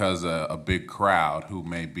because a big crowd who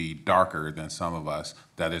may be darker than some of us,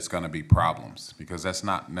 that it's going to be problems, because that's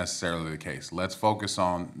not necessarily the case. Let's focus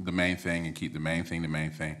on the main thing and keep the main thing the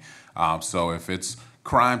main thing. So if it's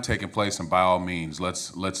crime taking place, and by all means,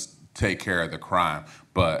 let's take care of the crime.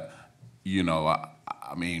 But, you know,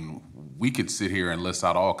 I mean, we could sit here and list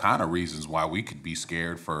out all kind of reasons why we could be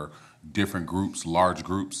scared for different groups, large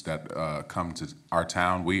groups that come to our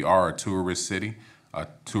town. We are a tourist city, a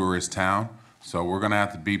tourist town, so we're gonna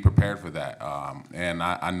have to be prepared for that. And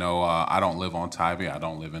I know I don't live on Tybee, I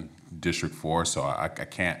don't live in District 4, so I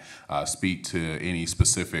can't speak to any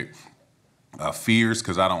specific fears,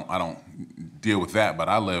 because I don't deal with that, but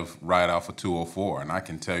I live right off of 204, and I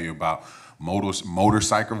can tell you about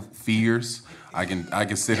motorcycle fears. I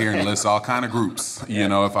can sit here and list all kind of groups, you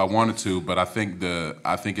know, if I wanted to, but I think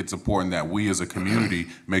it's important that we as a community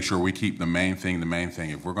make sure we keep the main thing the main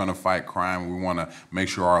thing. If we're going to fight crime, we want to make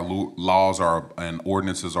sure our laws and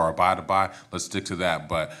ordinances are abided by. Let's stick to that.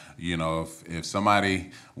 But, you know, if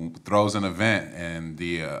somebody throws an event and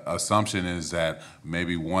the assumption is that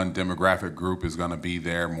maybe one demographic group is going to be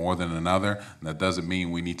there more than another, that doesn't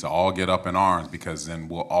mean we need to all get up in arms, because then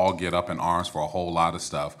we'll all get up in arms for a whole lot of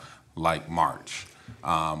stuff like March.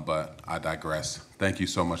 But I digress. Thank you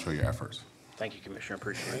so much for your efforts. Thank you, Commissioner.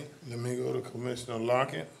 Appreciate it. Let me go to Commissioner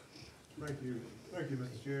Lockett. Thank you,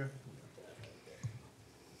 Mr. Chair.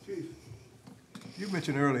 Chief, you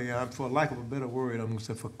mentioned earlier, for lack of a better word, I'm going to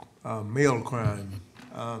say for male crime.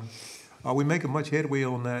 Are we making much headway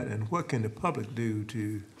on that, and what can the public do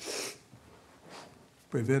to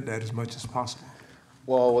prevent that as much as possible?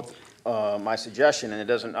 Well, with my suggestion, and it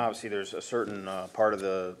doesn't, obviously there's a certain part of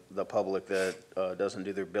the public that doesn't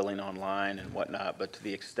do their billing online and whatnot, but to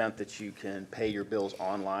the extent that you can pay your bills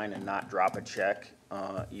online and not drop a check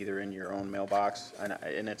either in your own mailbox,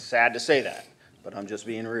 and it's sad to say that, but I'm just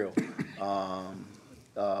being real,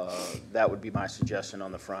 that would be my suggestion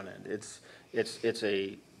on the front end. It's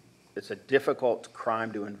a difficult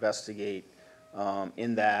crime to investigate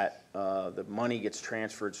in that the money gets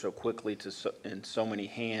transferred so quickly in so many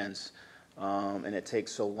hands, and it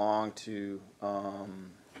takes so long to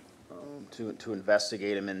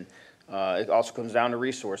investigate them. And it also comes down to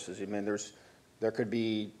resources. I mean, there could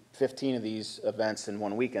be 15 of these events in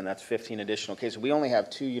one weekend. That's 15 additional cases. We only have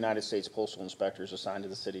 2 United States Postal Inspectors assigned to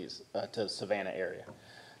the cities, to the Savannah area.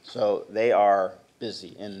 So they are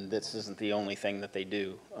busy, and this isn't the only thing that they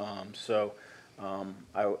do.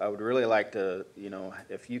 I would really like to, you know,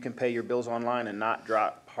 if you can pay your bills online and not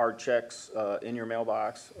drop hard checks in your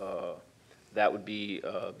mailbox, that would be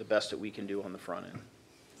the best that we can do on the front end.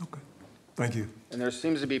 Okay, thank you. And there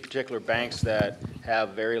seems to be particular banks that have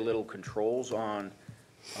very little controls on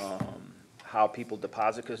how people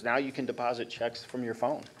deposit, because now you can deposit checks from your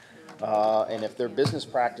phone. And if their business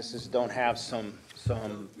practices don't have some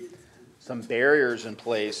barriers in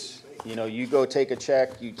place, you know, you go take a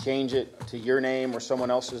check, you change it to your name or someone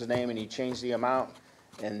else's name, and you change the amount,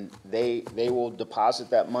 and they will deposit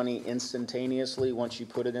that money instantaneously once you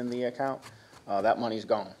put it in the account. That money's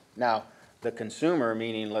gone. Now, the consumer,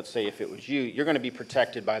 meaning, let's say if it was you, you're going to be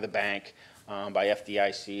protected by the bank, by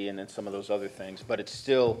FDIC, and then some of those other things. But it's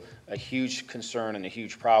still a huge concern and a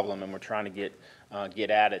huge problem, and we're trying to get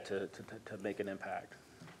at it to make an impact.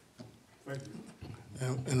 Thank you.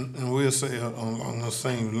 And we'll say along the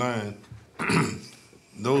same line,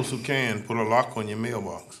 those who can, put a lock on your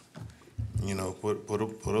mailbox. You know, put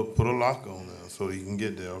a lock on there so you can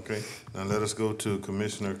get there, okay? Now let us go to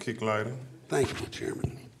Commissioner Kicklighter. Thank you,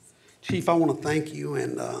 Chairman. Chief, I want to thank you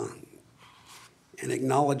and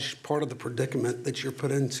acknowledge part of the predicament that you're put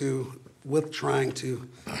into with trying to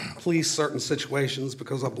police certain situations,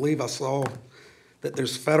 because I believe I saw that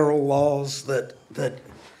there's federal laws that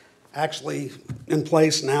actually in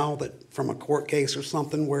place now, that from a court case or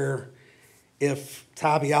something, where if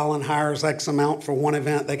Tybee Island hires X amount for one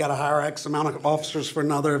event, they got to hire X amount of officers for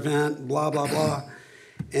another event, blah, blah, blah.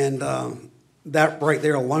 And that right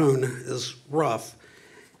there alone is rough.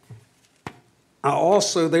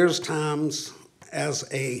 There's times as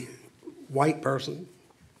a white person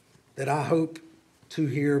that I hope to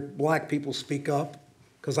hear black people speak up,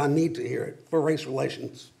 because I need to hear it for race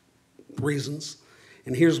relations reasons.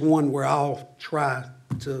 And here's one where I'll try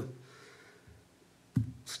to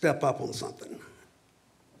step up on something.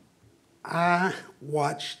 I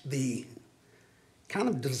watched the kind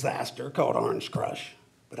of disaster called Orange Crush,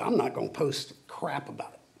 but I'm not going to post crap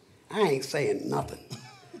about it. I ain't saying nothing.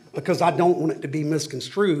 because I don't want it to be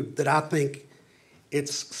misconstrued that I think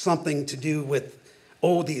it's something to do with,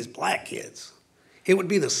 oh, these black kids. It would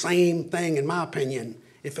be the same thing, in my opinion,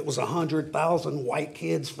 if it was 100,000 white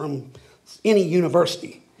kids from any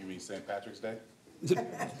university. You mean St. Patrick's Day?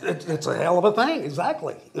 It's a hell of a thing,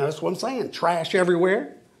 exactly. That's what I'm saying. Trash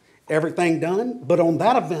everywhere, everything done. But on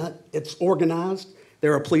that event, it's organized.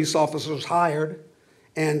 There are police officers hired,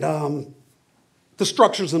 and the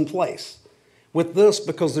structure's in place. With this,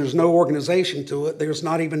 because there's no organization to it, there's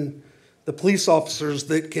not even the police officers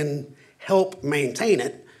that can help maintain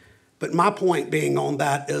it. But my point being on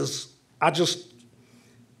that is, and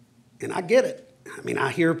I get it. I mean,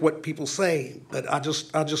 I hear what people say, but I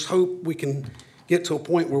just hope we can get to a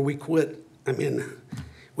point where we quit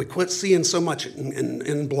seeing so much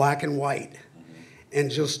in black and white, and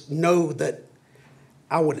just know that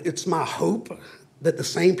it's my hope that the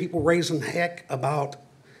same people raising heck about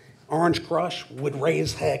Orange Crush would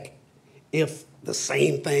raise heck if the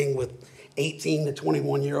same thing with 18 to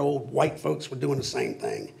 21-year-old white folks were doing the same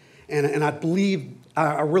thing. And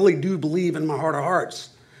I really do believe in my heart of hearts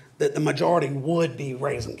that the majority would be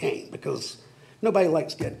raising Cain, because nobody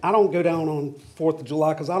likes I don't go down on 4th of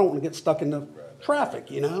July because I don't want to get stuck in the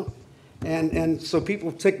traffic, you know? And so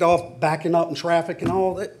people ticked off backing up in traffic and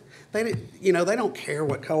all that. They don't care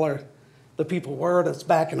what color the people were that's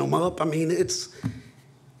backing them up. I mean, I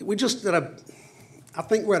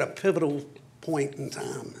think we're at a pivotal point in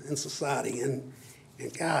time in society, and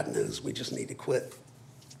God knows we just need to quit.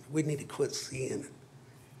 We need to quit seeing it.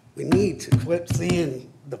 We need to quit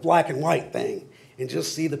seeing the black and white thing and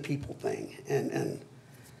just see the people thing. And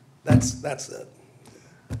that's it.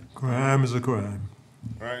 Crime is a crime.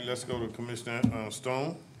 All right, let's go to Commissioner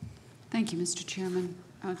Stone. Thank you, Mr. Chairman.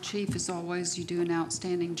 Chief, as always, you do an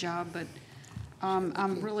outstanding job, but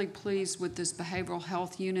I'm really pleased with this behavioral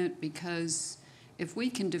health unit, because if we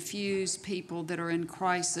can diffuse people that are in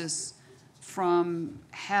crisis from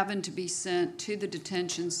having to be sent to the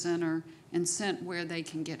detention center and sent where they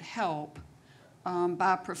can get help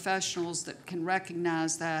by professionals that can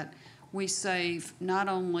recognize that, we save not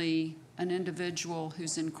only an individual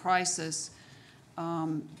who's in crisis,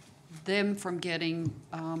 them from getting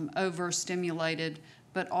overstimulated,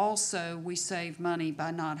 but also we save money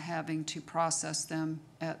by not having to process them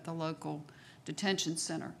at the local detention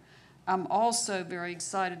center. I'm also very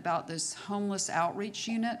excited about this homeless outreach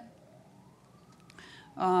unit,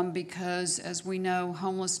 because as we know,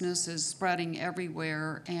 homelessness is spreading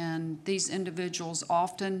everywhere, and these individuals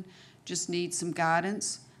often just need some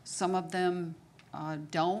guidance. Some of them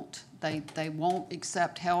don't. They won't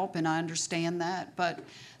accept help, and I understand that, but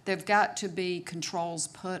there've got to be controls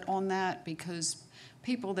put on that, because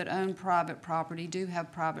people that own private property do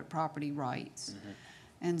have private property rights. Mm-hmm.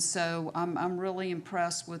 And so I'm really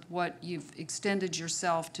impressed with what you've extended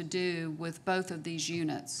yourself to do with both of these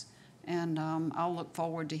units. And I'll look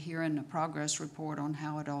forward to hearing a progress report on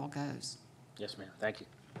how it all goes. Yes, ma'am. Thank you.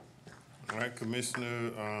 All right,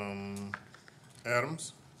 Commissioner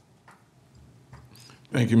Adams.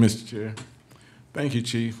 Thank you, Mr. Chair. Thank you,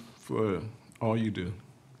 Chief, for all you do.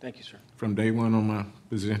 Thank you, sir. From day one on my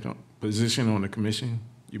position on the commission,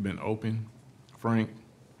 you've been open, frank,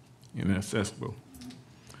 and accessible.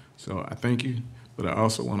 So I thank you, but I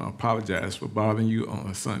also want to apologize for bothering you on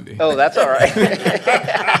a Sunday. Oh, that's all right.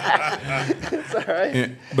 That's all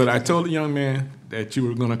right. But I told the young man that you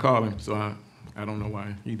were going to call him, so I don't know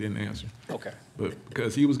why he didn't answer. Okay. But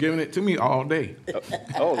because he was giving it to me all day.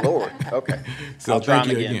 Oh, Lord. Okay. So I'll try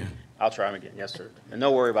thank him you again. I'll try him again. Yes, sir. And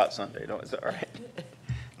don't worry about Sunday. It's all right.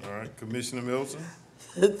 All right, Commissioner Milton.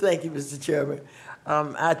 Thank you, Mr. Chairman.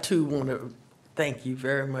 I too want to thank you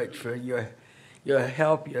very much for your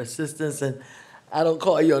help, your assistance, and I don't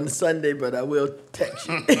call you on Sunday, but I will text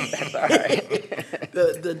you. That's all right.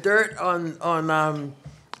 The dirt on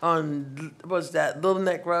what's that, Little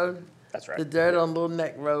Neck Road? That's right. The dirt on Little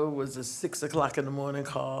Neck Road was a 6 o'clock in the morning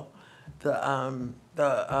call.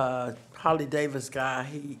 The Harley Davis guy,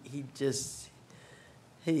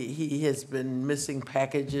 he has been missing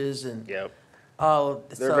packages and Yep. all.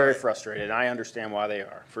 They're very frustrated. I understand why they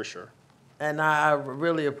are, for sure. And I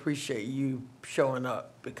really appreciate you showing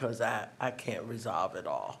up, because I can't resolve it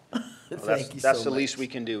all. Well, Thank you so that's much. the least we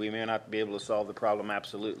can do. We may not be able to solve the problem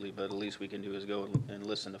absolutely, but the least we can do is go and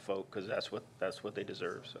listen to folk, because that's what they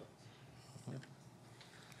deserve. So.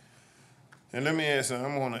 And let me ask,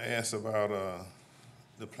 I want to ask about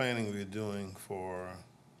the planning we're doing for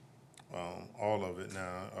all of it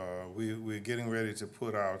now. We're getting ready to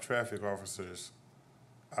put our traffic officers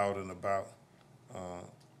out and about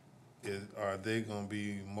are they gonna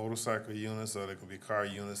be motorcycle units, or they gonna be car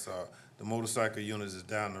units, or the motorcycle units is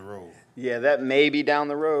down the road? Yeah, that may be down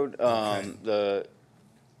the road. Okay.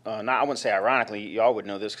 Not, I wouldn't say ironically, y'all would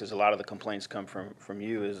know this because a lot of the complaints come from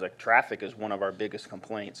you, is like traffic is one of our biggest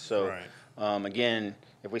complaints. So, Right. again,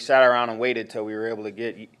 if we sat around and waited till we were able to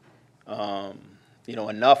get,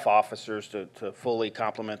 enough officers to fully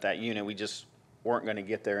complement that unit, we just weren't gonna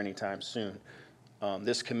get there anytime soon.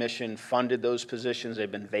 This commission funded those positions.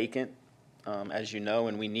 They've been vacant, as you know,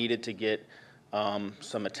 and we needed to get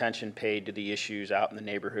some attention paid to the issues out in the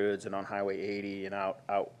neighborhoods and on Highway 80 and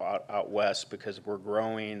out west, because we're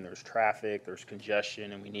growing, there's traffic, there's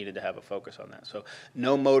congestion, and we needed to have a focus on that. So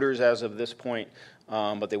no motors as of this point,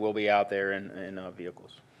 but they will be out there in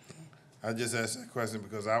vehicles. I just asked that question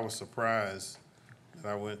because I was surprised that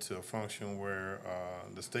I went to a function where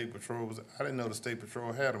the State Patrol was, I didn't know the State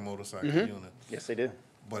Patrol had a motorcycle unit. Yes, they do.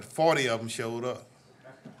 But 40 of them showed up.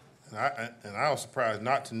 And I was surprised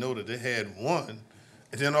not to know that they had one,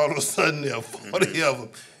 and then all of a sudden there are 40 of them.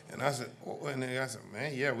 And I said,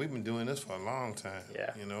 man, yeah, we've been doing this for a long time.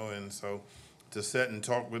 Yeah. And so to sit and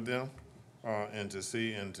talk with them, and to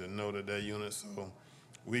see and to know that they're units, so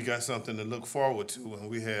we got something to look forward to when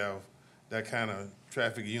we have that kind of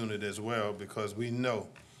traffic unit as well, because we know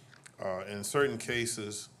in certain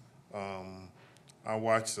cases, I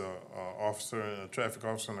watched a traffic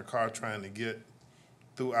officer in a car trying to get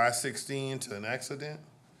through I-16 to an accident,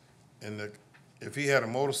 and if he had a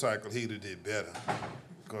motorcycle, he'd have did better,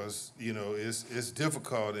 because it's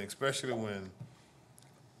difficult, and especially when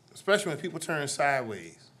people turn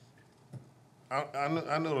sideways. I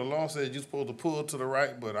know the law says you're supposed to pull to the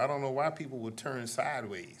right, but I don't know why people would turn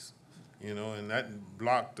sideways, and that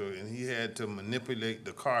blocked and he had to manipulate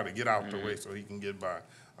the car to get out the way so he can get by.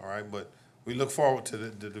 All right, but we look forward to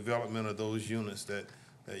the development of those units that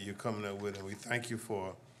you're coming up with, and we thank you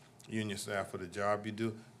for you and your staff for the job you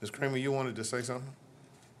do. Ms. Kramer, you wanted to say something?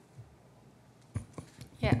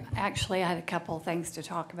 Yeah, actually, I had a couple of things to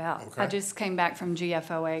talk about. Okay. I just came back from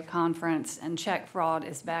GFOA conference, and check fraud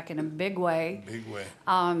is back in a big way. Big way.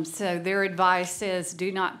 So their advice is do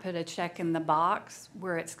not put a check in the box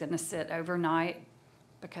where it's going to sit overnight,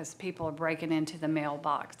 because people are breaking into the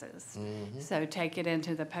mailboxes. So take it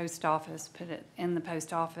into the post office, put it in the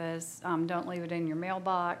post office. Don't leave it in your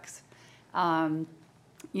mailbox.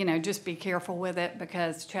 Just be careful with it,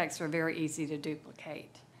 because checks are very easy to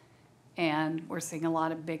duplicate. And we're seeing a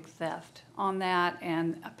lot of big theft on that,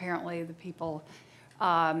 and apparently the people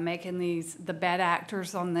making the bad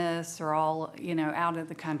actors on this are all, out of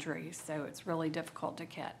the country, so it's really difficult to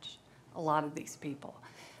catch a lot of these people.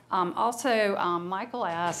 Also, Michael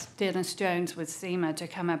asked Dennis Jones with SEMA to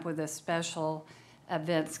come up with a special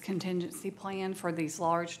events contingency plan for these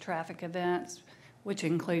large traffic events, which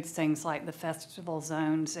includes things like the festival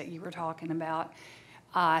zones that you were talking about.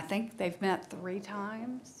 I think they've met 3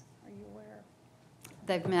 times. Are you aware?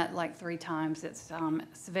 They've met like 3 times. It's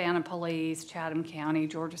Savannah Police, Chatham County,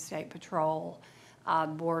 Georgia State Patrol,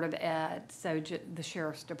 Board of Ed, so the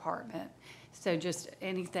Sheriff's Department. So just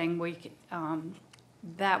anything we could,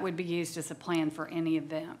 that would be used as a plan for any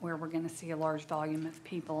event where we're going to see a large volume of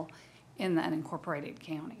people in the unincorporated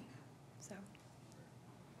county. So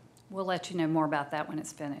we'll let you know more about that when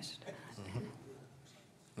it's finished.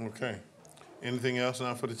 Okay. Anything else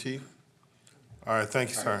now for the chief? All right, thank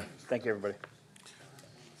you, sir. Thank you, everybody.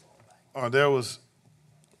 There was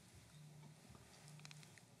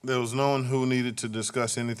no one who needed to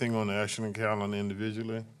discuss anything on the action calendar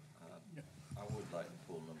individually. I would like to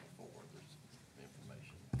pull number 4, there's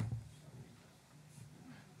information.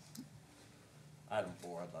 Item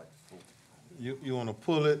 4, I'd like to pull. You want to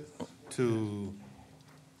pull it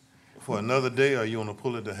for another day, or you want to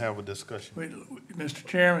pull it to have a discussion? Mr.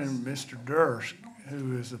 Chairman, Mr. Durst,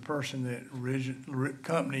 who is the person that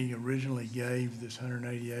company originally gave this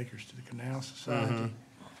 180 acres to the Canal Society,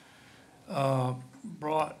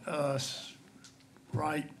 brought us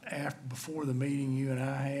right before the meeting you and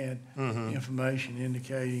I had information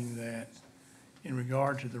indicating that in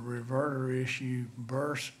regard to the reverter issue,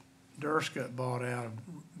 Durst got bought out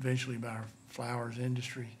eventually by Flowers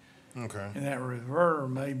Industry. Okay. And that reverter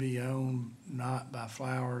may be owned not by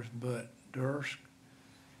Flowers, but Durst,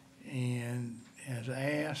 and has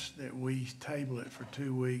asked that we table it for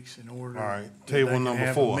 2 weeks in order. All right, that table they can number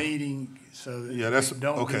have 4. a meeting so that that's we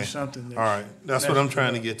don't okay. do something that's. All right, that's what I'm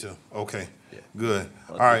trying to get to. Okay, good.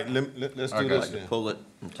 All right, let's do this then. Pull it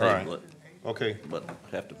and All right. table it. Okay. But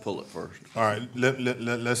have to pull it first. All right,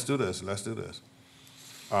 let's do this. Let's do this.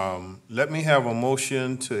 Let me have a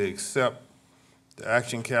motion to accept the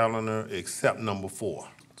action calendar, except number 4.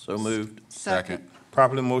 So moved. Second.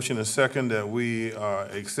 Properly motion and second that we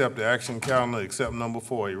accept the action calendar, except number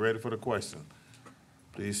 4. You ready for the question?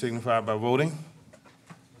 Please signify by voting.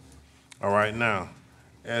 All right, now,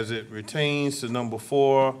 as it pertains to number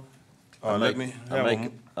 4, I let me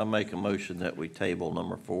have I make a motion that we table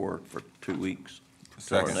number 4 for 2 weeks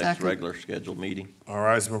to our next regular scheduled meeting. All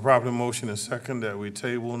right, it's been properly motion and second that we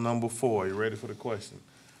table number 4. You ready for the question?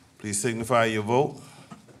 Please signify your vote.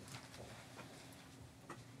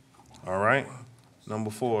 All right, number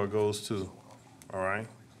 4 goes to, all right.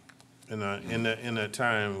 In that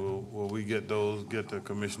time, will we get the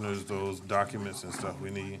commissioners those documents and stuff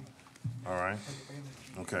we need? All right,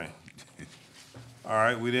 okay. All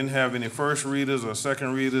right, we didn't have any first readers or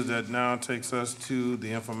second readers. That now takes us to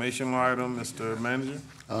the informational item, Mr. Manager.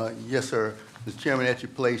 Yes, sir. Mr. Chairman, at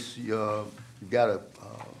your place, you've got a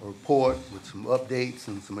report with some updates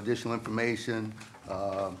and some additional information,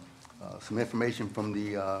 some information from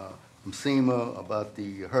from SEMA about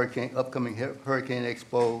the upcoming Hurricane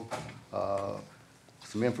Expo,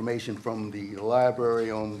 some information from the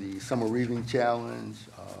library on the Summer Reading Challenge,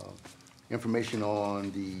 information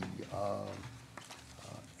on the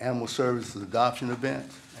Animal Services Adoption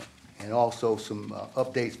Event, and also some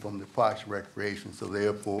updates from the Parks and Recreation. So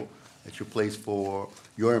therefore, at your place for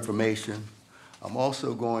your information. I'm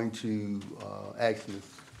also going to ask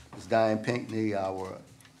Ms. Diane Pinckney, our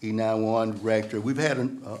E911 director. We've had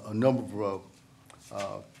a number of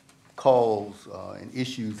calls and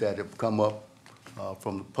issues that have come up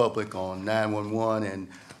from the public on 911, and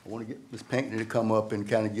I want to get Ms. Pinckney to come up and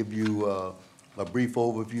kind of give you a brief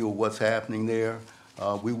overview of what's happening there.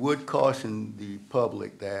 We would caution the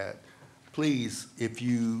public that please, if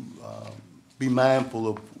you be mindful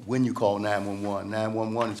of when you call 911.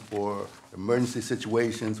 911 is for emergency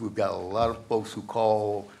situations. We've got a lot of folks who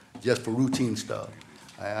call just for routine stuff.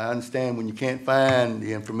 I understand when you can't find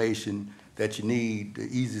the information that you need, the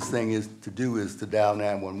easiest thing to do is to dial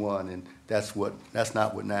 911, and that's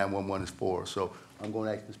not what 911 is for. So I'm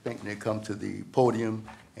going to ask Ms. Pinckney to come to the podium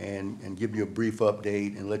and give you a brief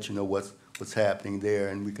update and let you know what's happening there,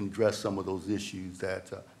 and we can address some of those issues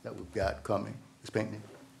that we've got coming. Ms. Pinckney.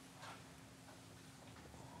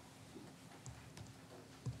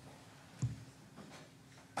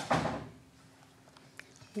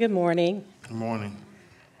 Good morning. Good morning.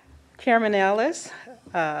 Chairman Ellis,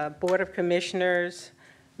 Board of Commissioners,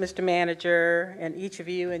 Mr. Manager, and each of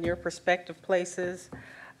you in your respective places.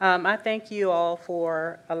 I thank you all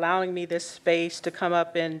for allowing me this space to come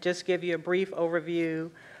up and just give you a brief overview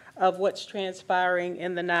of what's transpiring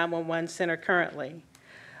in the 911 Center currently.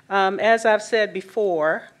 As I've said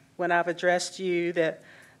before, when I've addressed you, that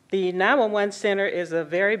the 911 Center is a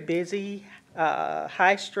very busy,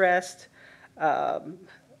 high-stressed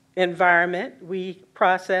environment. We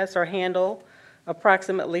process or handle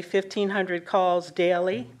approximately 1,500 calls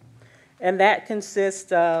daily, and that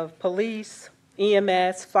consists of police,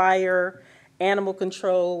 EMS, fire, animal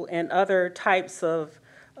control, and other types of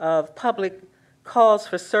public calls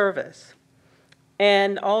for service.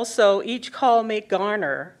 And also, each call may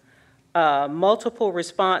garner multiple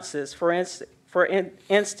responses. For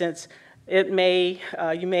instance, you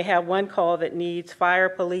may have one call that needs fire,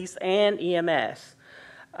 police, and EMS.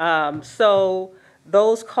 So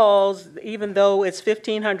those calls, even though it's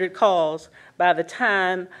 1,500 calls, by the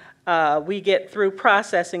time we get through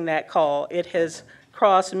processing that call, it has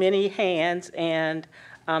crossed many hands and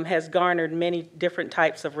has garnered many different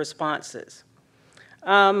types of responses.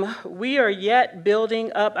 We are yet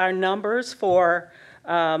building up our numbers for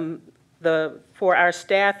our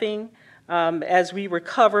staffing. As we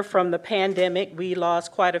recover from the pandemic, we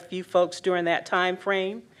lost quite a few folks during that time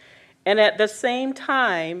frame. And at the same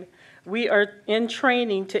time, we are in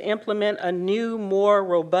training to implement a new, more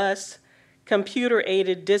robust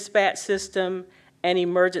computer-aided dispatch system and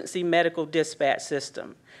emergency medical dispatch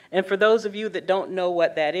system. And for those of you that don't know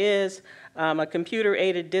what that is, a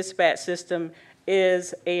computer-aided dispatch system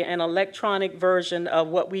is an electronic version of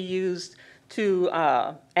what we use to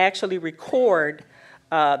actually record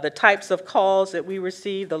the types of calls that we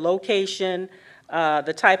receive, the location,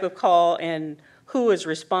 the type of call, and who is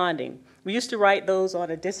responding. We used to write those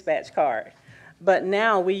on a dispatch card, but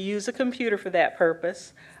now we use a computer for that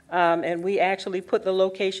purpose, and we actually put the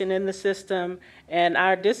location in the system, and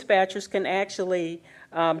our dispatchers can actually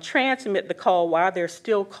transmit the call while they're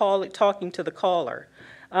still talking to the caller.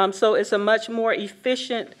 So it's a much more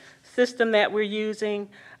efficient system that we're using.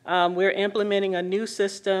 We're implementing a new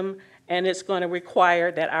system, and it's going to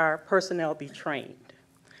require that our personnel be trained.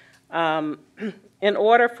 In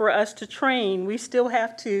order for us to train, we still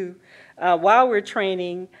have to, while we're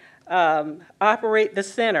training, operate the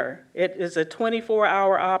center. It is a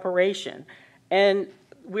 24-hour operation, And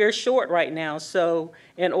we're short right now, so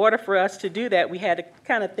in order for us to do that, we had to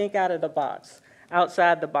kind of think out of the box,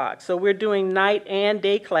 outside the box. So we're doing night and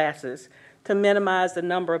day classes to minimize the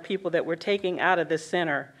number of people that we're taking out of the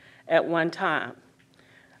center at one time.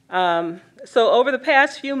 So over the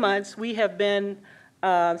past few months, we have been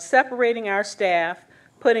separating our staff,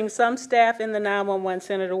 putting some staff in the 911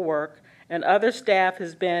 center to work, and other staff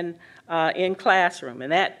has been in classroom.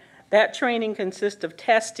 And that training consists of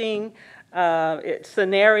testing,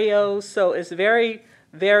 scenarios, so it's very,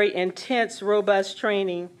 very intense, robust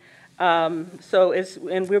training. And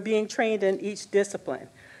we're being trained in each discipline.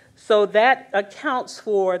 So that accounts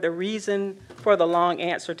for the reason for the long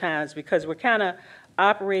answer times, because we're kind of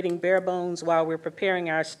operating bare bones while we're preparing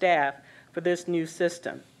our staff for this new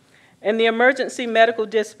system. And the emergency medical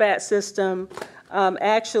dispatch system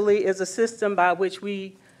actually is a system by which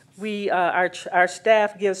our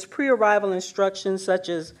staff gives pre-arrival instructions such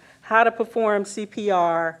as how to perform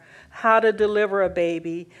CPR, how to deliver a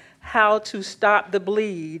baby, how to stop the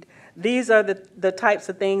bleed. These are the types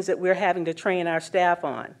of things that we're having to train our staff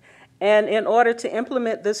on. And in order to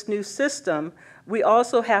implement this new system, we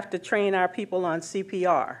also have to train our people on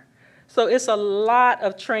CPR. So it's a lot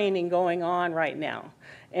of training going on right now.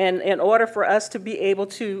 And in order for us to be able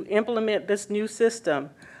to implement this new system,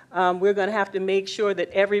 we're going to have to make sure that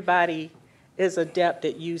everybody is adept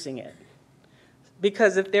at using it.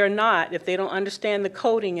 Because if they're not, if they don't understand the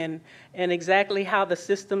coding and exactly how the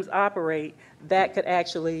systems operate, that could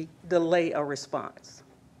actually delay a response.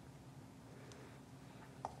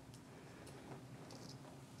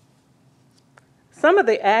 Some of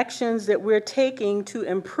the actions that we're taking to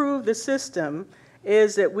improve the system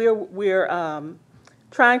is that we're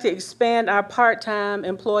trying to expand our part-time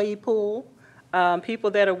employee pool,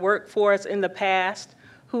 people that have worked for us in the past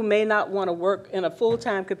who may not want to work in a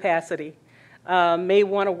full-time capacity, may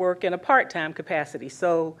want to work in a part-time capacity.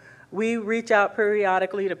 So we reach out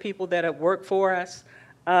periodically to people that have worked for us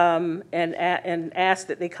and ask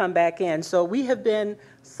that they come back in. So we have been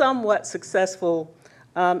somewhat successful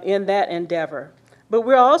in that endeavor. But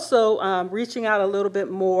we're also reaching out a little bit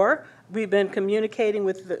more. We've been communicating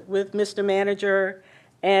with Mr. Manager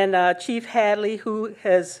and Chief Hadley, who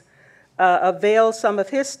has availed some of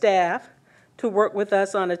his staff to work with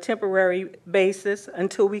us on a temporary basis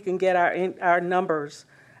until we can get our numbers,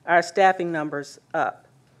 our staffing numbers up.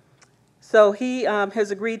 So he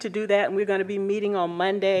has agreed to do that, and we're going to be meeting on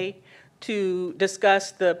Monday to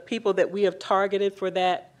discuss the people that we have targeted for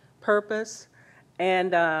that purpose,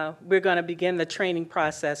 and we're going to begin the training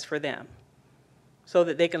process for them so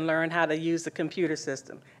that they can learn how to use the computer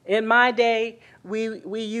system. In my day,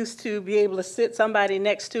 we used to be able to sit somebody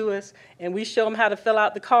next to us, and we show them how to fill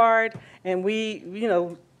out the card, and we,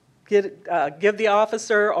 give the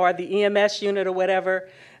officer or the EMS unit or whatever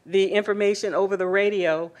the information over the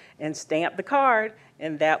radio and stamp the card,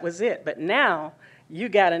 and that was it. But now, you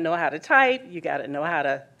got to know how to type, you got to know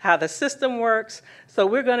how the system works. So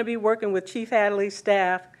we're going to be working with Chief Hadley's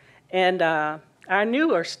staff and our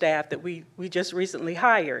newer staff that we just recently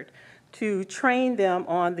hired to train them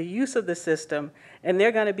on the use of the system, and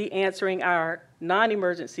they're going to be answering our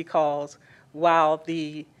non-emergency calls while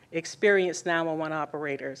the experienced 911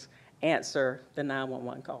 operators answer the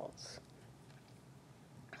 911 calls.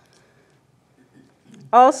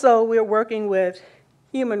 Also, we're working with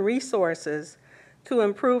Human Resources to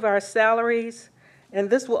improve our salaries, and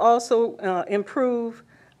this will also improve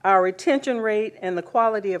our retention rate and the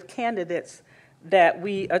quality of candidates that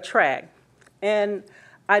we attract. And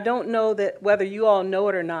I don't know that whether you all know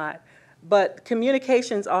it or not, but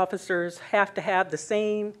communications officers have to have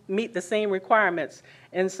meet the same requirements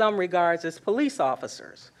in some regards as police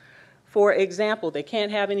officers. For example, they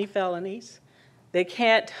can't have any felonies. They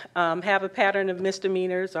can't have a pattern of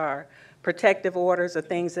misdemeanors or protective orders or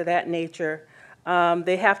things of that nature.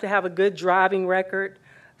 They have to have a good driving record.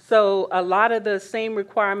 So a lot of the same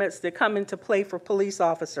requirements that come into play for police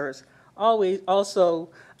officers, we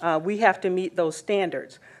have to meet those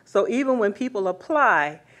standards. So even when people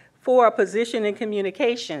apply for a position in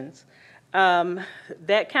communications,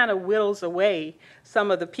 that kind of whittles away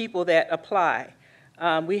some of the people that apply.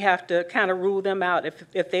 We have to kind of rule them out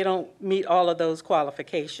if they don't meet all of those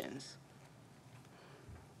qualifications.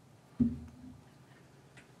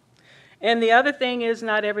 And the other thing is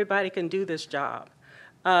not everybody can do this job.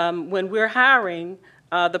 When we're hiring,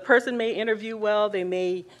 the person may interview well, they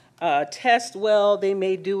may test well, they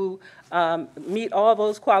may meet all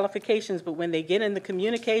those qualifications, but when they get in the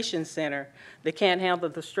communication center, they can't handle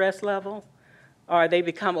the stress level, or they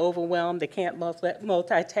become overwhelmed, they can't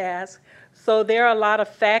multitask. So there are a lot of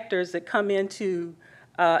factors that come into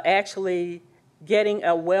actually getting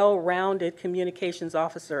a well-rounded communications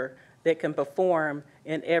officer that can perform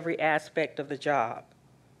in every aspect of the job.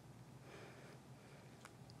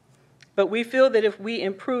 But we feel that if we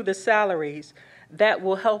improve the salaries, that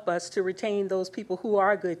will help us to retain those people who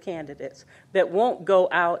are good candidates, that won't go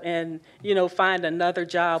out and, find another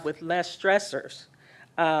job with less stressors,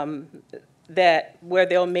 where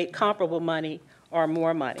they'll make comparable money or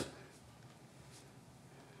more money.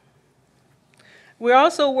 We're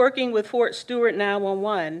also working with Fort Stewart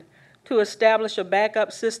 911 to establish a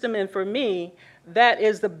backup system, and for me, that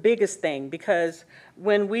is the biggest thing, because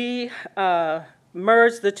when we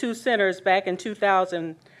merged the two centers back in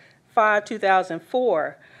 2005,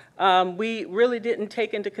 2004, we really didn't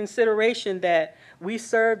take into consideration that we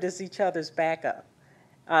served as each other's backup.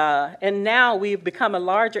 And now we've become a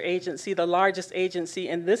larger agency, the largest agency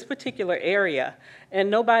in this particular area,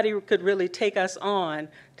 and nobody could really take us on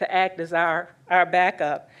to act as our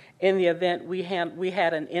backup in the event we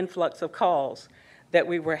had an influx of calls that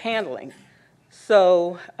we were handling.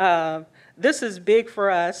 So this is big for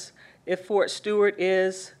us if Fort Stewart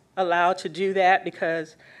is allowed to do that,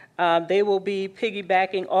 because they will be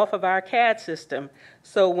piggybacking off of our CAD system.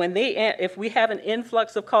 So when if we have an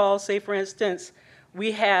influx of calls, say for instance,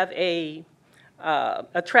 we have a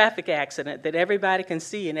traffic accident that everybody can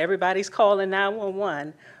see and everybody's calling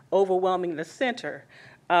 911, overwhelming the center,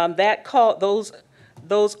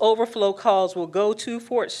 those overflow calls will go to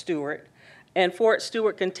Fort Stewart, and Fort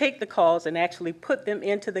Stewart can take the calls and actually put them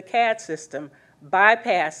into the CAD system,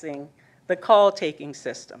 bypassing the call-taking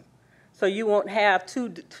system. So you won't have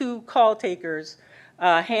two call takers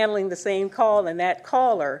handling the same call, and that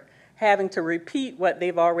caller having to repeat what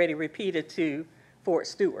they've already repeated to Fort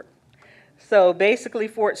Stewart. So basically,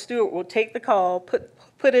 Fort Stewart will take the call,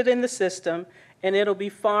 put it in the system, and it'll be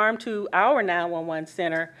farmed to our 911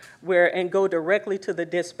 center and go directly to the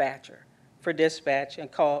dispatcher for dispatch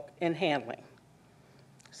and call and handling,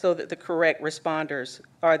 so that the correct responders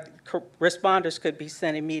could be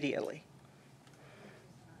sent immediately.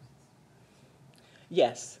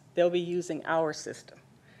 Yes, they'll be using our system.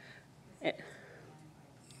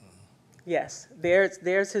 Yes,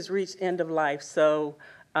 theirs has reached end of life, so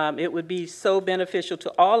it would be so beneficial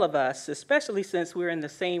to all of us, especially since we're in the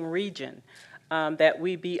same region, that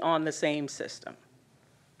we be on the same system.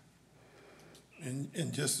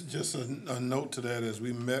 And just a note to that, as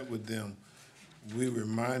we met with them, we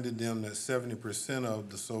reminded them that 70% of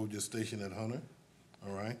the soldiers stationed at Hunter,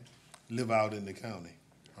 all right, live out in the county,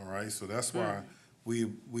 all right? So that's why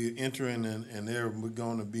we're entering and we're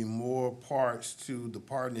going to be more parts to the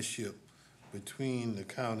partnership between the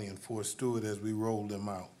county and Fort Stewart as we roll them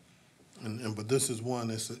out. But this is one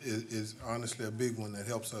is honestly a big one that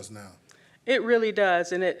helps us now. It really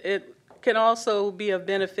does, and it can also be of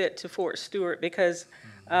benefit to Fort Stewart, because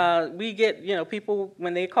we get, people,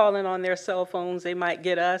 when they call in on their cell phones, they might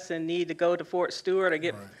get us and need to go to Fort Stewart, or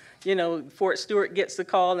get, Fort Stewart gets the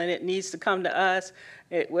call and it needs to come to us.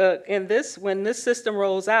 When this system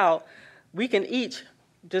rolls out, we can each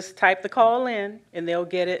just type the call in and they'll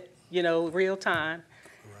get it, real time.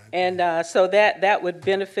 And so that would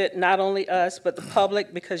benefit not only us, but the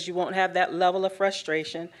public, because you won't have that level of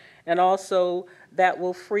frustration. And also that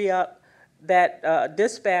will free up that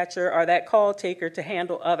dispatcher or that call taker to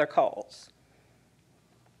handle other calls.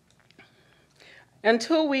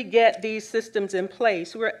 Until we get these systems in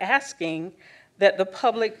place, we're asking that the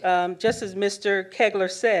public, just as Mr. Kegler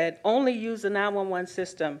said, only use the 911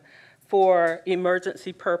 system for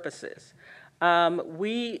emergency purposes.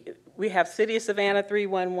 We have City of Savannah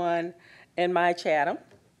 311 and My Chatham.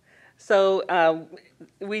 So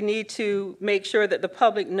we need to make sure that the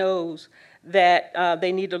public knows that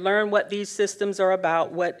they need to learn what these systems are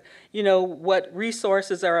about, what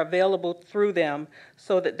resources are available through them,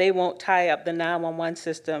 so that they won't tie up the 911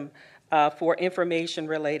 system for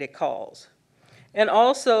information-related calls. And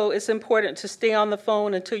also, it's important to stay on the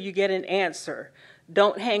phone until you get an answer.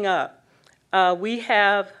 Don't hang up. We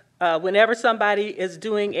have, whenever somebody is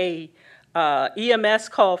doing a EMS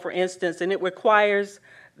call, for instance, and it requires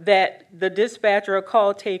that the dispatcher or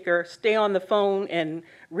call taker stay on the phone and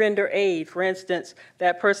render aid. For instance,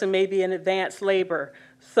 that person may be in advanced labor,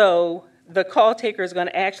 so the call taker is going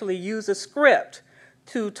to actually use a script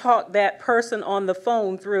to talk that person on the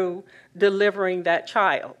phone through delivering that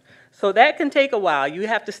child. So that can take a while. You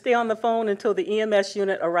have to stay on the phone until the EMS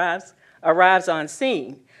unit arrives on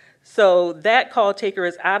scene. So that call taker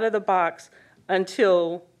is out of the box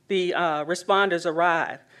until the responders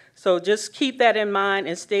arrive. So just keep that in mind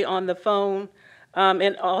and stay on the phone.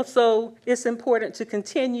 And also, it's important to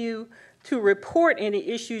continue to report any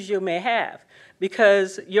issues you may have,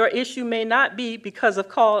 because your issue may not be because of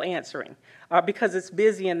call answering. or because it's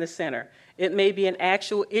busy in the center. It may be an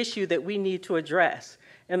actual issue that we need to address.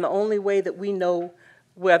 And the only way that we know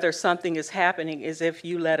whether something is happening is if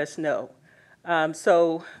you let us know.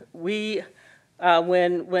 So we,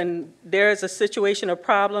 when there's a situation or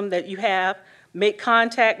problem that you have, make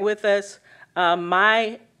contact with us.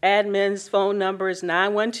 My admin's phone number is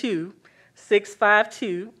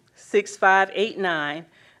 912-652-6589.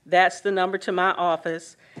 That's the number to my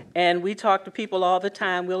office. And we talk to people all the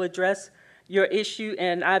time. We'll address your issue,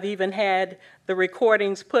 and I've even had the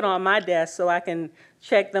recordings put on my desk so I can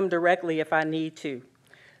check them directly if I need to.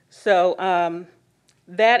 So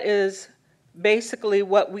that is basically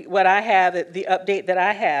what I have, the update that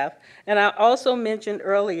I have. And I also mentioned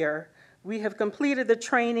earlier, we have completed the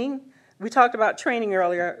training. We talked about training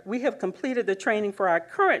earlier. We have completed the training for our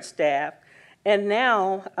current staff, and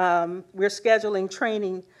now we're scheduling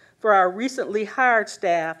training for our recently hired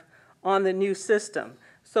staff on the new system.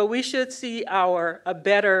 So we should see a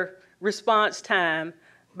better response time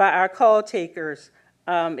by our call takers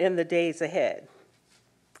in the days ahead.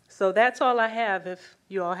 So that's all I have, if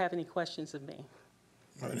you all have any questions of me.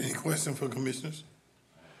 All right, any questions for commissioners?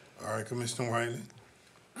 All right, Commissioner Whiteley.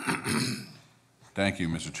 Thank you,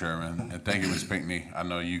 Mr. Chairman, and thank you, Ms. Pinckney. I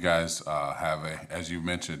know you guys have, as you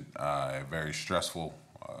mentioned, a very stressful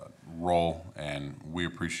role, and we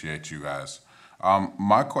appreciate you guys.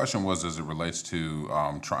 My question was as it relates to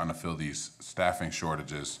trying to fill these staffing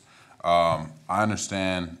shortages. I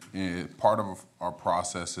understand part of our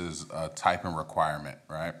process is a typing requirement,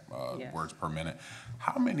 right? Yes. Words per minute.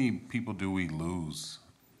 How many people do we lose?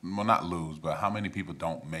 Well, not lose, but how many people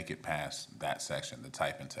don't make it past that section, the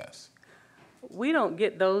typing test? We don't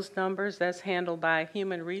get those numbers. That's handled by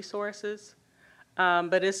Human Resources.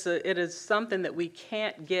 But it is something that we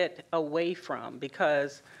can't get away from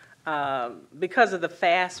because of the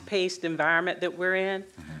fast-paced environment that we're in.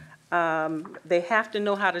 They have to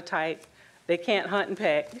know how to type. They can't hunt and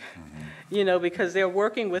peck, you know, because they're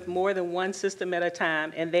working with more than one system at a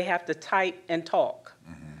time, and they have to type and talk.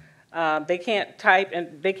 They can't type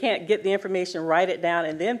and they can't get the information, write it down,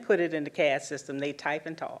 and then put it in the CAD system. They type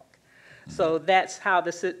and talk. So that's how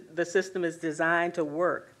the system is designed to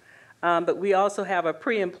work. But we also have a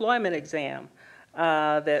pre-employment exam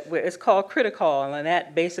it's called Critical, and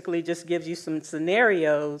that basically just gives you some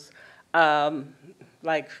scenarios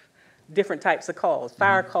like different types of calls,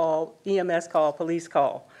 fire call, EMS call, police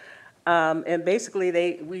call. And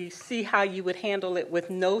basically we see how you would handle it with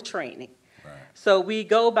no training. Right. So we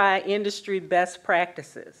go by industry best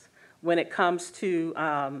practices when it comes to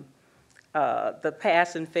the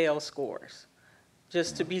pass and fail scores,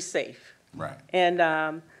 just to be safe. Right.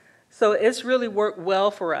 And so it's really worked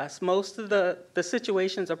well for us. Most of the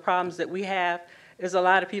situations or problems that we have is a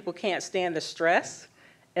lot of people can't stand the stress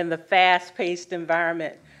and the fast-paced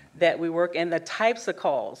environment that we work in, the types of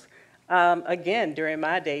calls. Again, during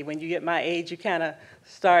my day, when you get my age, you kind of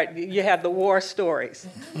you have the war stories.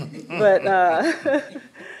 But,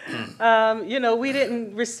 you know, we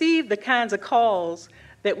didn't receive the kinds of calls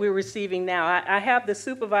that we're receiving now. I have the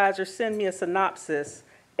supervisor send me a synopsis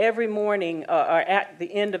every morning or at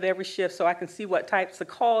the end of every shift so I can see what types of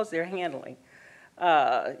calls they're handling.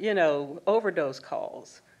 You know, overdose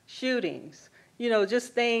calls, shootings, you know,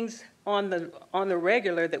 just things on the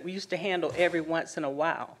regular that we used to handle every once in a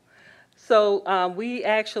while. So we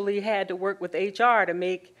actually had to work with HR to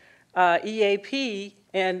make EAP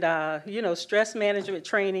and, you know, stress management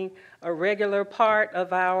training a regular part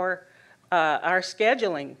of our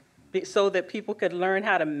scheduling so that people could learn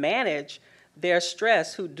how to manage their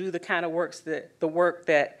stress who do the kind of the work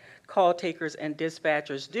that call takers and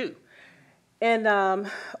dispatchers do. And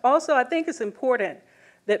also, I think it's important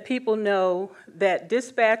that people know that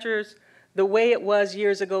dispatchers, the way it was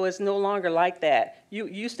years ago, is no longer like that. You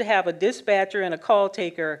used to have a dispatcher and a call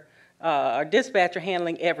taker, or dispatcher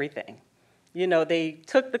handling everything. You know, they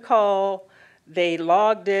took the call, they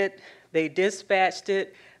logged it, they dispatched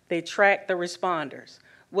it, they tracked the responders.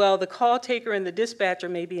 Well, the call taker and the dispatcher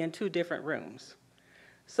may be in two different rooms.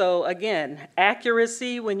 So again,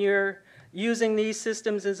 accuracy when you're using these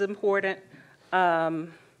systems is important.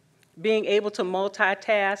 Being able to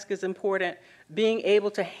multitask is important. Being able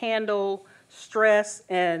to handle stress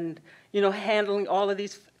and, you know, handling all of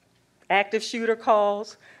these active shooter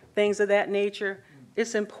calls, things of that nature.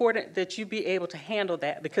 It's important that you be able to handle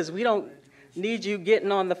that because we don't need you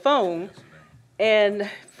getting on the phone and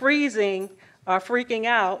freezing or freaking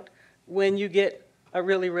out when you get a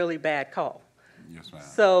really, really bad call. Yes, ma'am.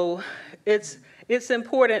 So it's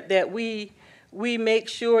important that we make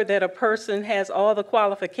sure that a person has all the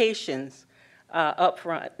qualifications up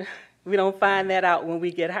front. We don't find that out when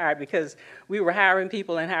we get hired because we were hiring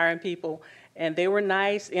people, And they were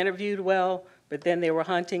nice, interviewed well, but then they were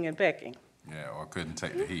hunting and pecking. Yeah, or couldn't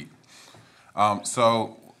take the heat.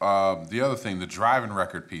 The other thing, the driving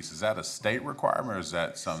record piece, is that a state requirement or is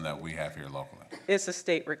that something that we have here locally? It's a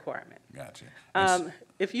state requirement. Gotcha.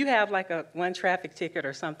 If you have like one traffic ticket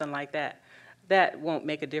or something like that, that won't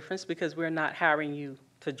make a difference because we're not hiring you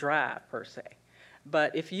to drive per se.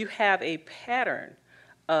 But if you have a pattern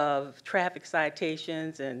of traffic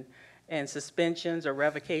citations and suspensions or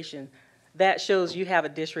revocation, that shows you have a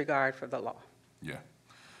disregard for the law. Yeah.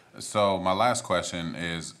 So my last question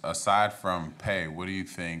is, aside from pay, what do you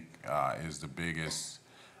think is the biggest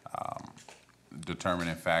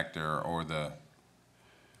determining factor or the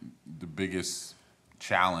biggest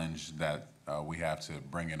challenge that we have to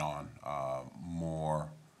bringing on more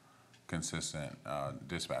consistent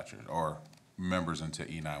dispatchers or members into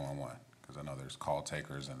E911? Because I know there's call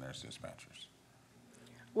takers and there's dispatchers.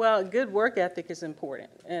 Well, good work ethic is important.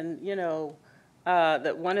 And, you know,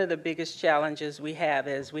 that one of the biggest challenges we have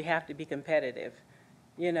is we have to be competitive.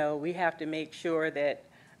 You know, we have to make sure that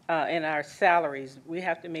in our salaries, we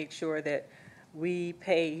have to make sure that we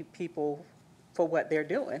pay people for what they're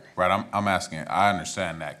doing. Right, I'm asking, I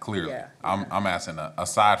understand that clearly. Yeah. I'm asking,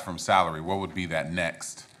 aside from salary, what would be that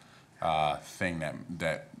next thing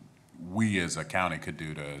that we as a county could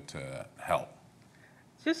do to help?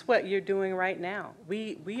 Just what you're doing right now.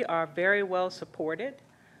 We are very well supported.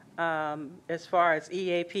 As far as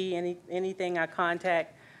EAP, anything I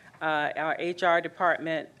contact our HR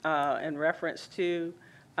department in reference to,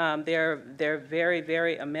 they're very,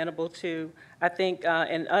 very amenable to. I think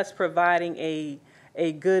in us providing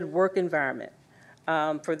a good work environment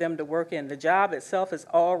for them to work in. The job itself is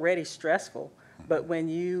already stressful, but when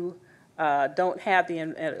you don't have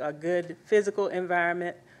a good physical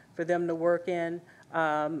environment for them to work in,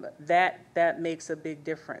 that makes a big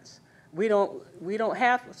difference. We don't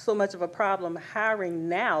have so much of a problem hiring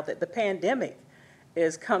now that the pandemic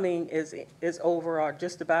is over or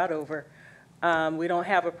just about over. We don't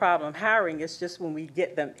have a problem hiring. It's just when we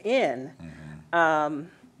get them in,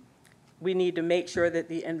 we need to make sure that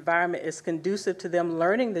the environment is conducive to them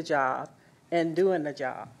learning the job and doing the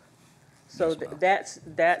job. So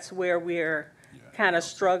that's where we're kind of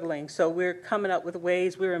struggling. So we're coming up with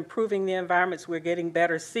ways, we're improving the environments, we're getting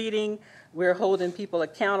better seating, we're holding people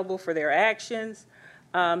accountable for their actions.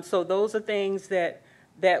 So those are things that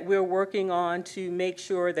we're working on to make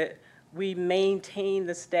sure that we maintain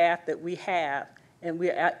the staff that we have and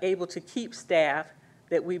we're able to keep staff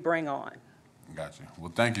that we bring on. Gotcha.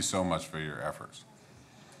 Well, thank you so much for your efforts.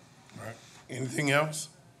 All right. Anything else?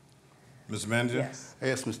 Mr. Manager? Yes.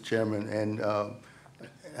 Yes, Mr. Chairman, and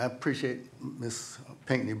I appreciate Ms.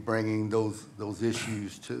 Pinckney bringing those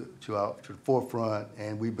issues to the forefront,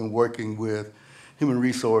 and we've been working with human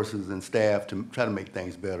resources and staff to try to make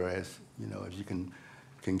things better. As you know, as you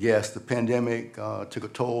can guess, the pandemic took a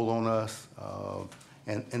toll on us,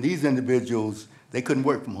 and these individuals, they couldn't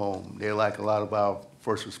work from home. They're like a lot of our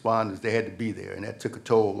first responders. They had to be there, and that took a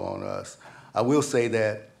toll on us. I will say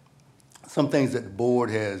that some things that the board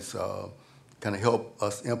has kind of helped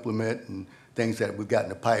us implement and things that we've got in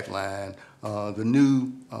the pipeline, the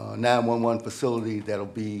new 911 facility that'll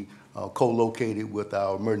be co-located with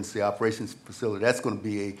our emergency operations facility, that's going to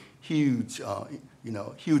be a huge,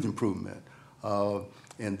 huge improvement.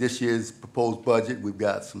 In this year's proposed budget, we've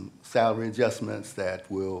got some salary adjustments that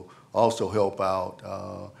will also help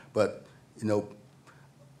out. But, you know,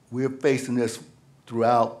 we're facing this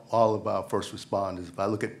throughout all of our first responders. If I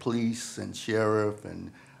look at police and sheriff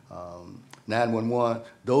and 911,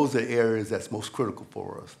 those are areas that's most critical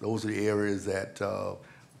for us. Those are the areas that,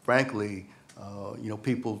 frankly,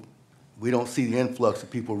 people, we don't see the influx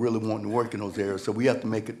of people really wanting to work in those areas, so we have to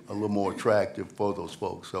make it a little more attractive for those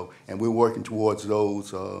folks. So, and we're working towards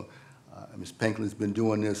those. Ms. Pinkley's been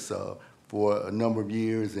doing this for a number of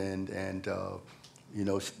years, and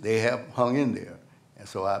they have hung in there. And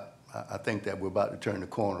so I think that we're about to turn the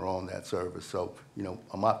corner on that service. So,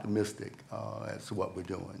 I'm optimistic as to what we're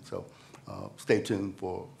doing. So stay tuned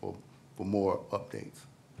for more updates.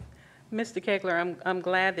 Mr. Kegler, I'm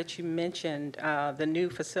glad that you mentioned the new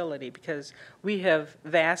facility because we have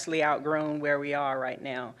vastly outgrown where we are right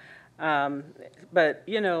now. But,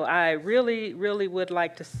 I really, really would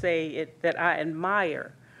like to say that I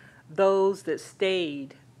admire those that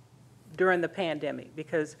stayed during the pandemic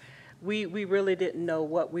because we really didn't know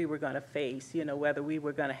what we were going to face, whether we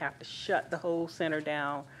were going to have to shut the whole center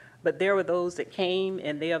down. But there were those that came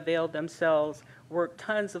and they availed themselves, worked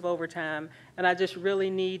tons of overtime, and I just really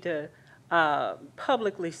need to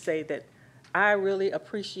publicly say that I really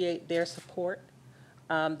appreciate their support.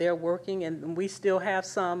 They're working, and we still have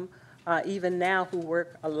some even now, who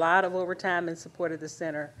work a lot of overtime in support of the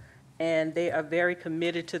center, and they are very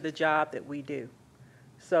committed to the job that we do.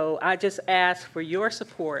 So I just ask for your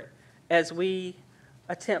support as we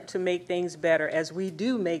attempt to make things better, as we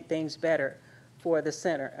do make things better for the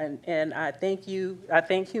center. And I thank you, I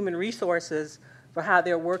thank Human Resources for how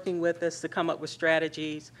they're working with us to come up with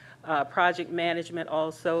strategies, project management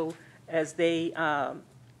also, as they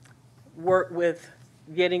work with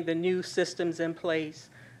getting the new systems in place.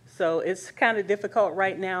 So it's kind of difficult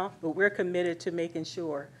right now, but we're committed to making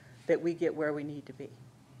sure that we get where we need to be.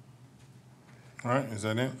 All right, is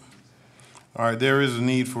that it? All right, there is a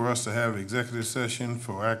need for us to have executive session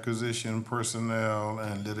for acquisition, personnel,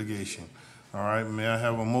 and litigation. All right, may I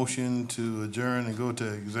have a motion to adjourn and go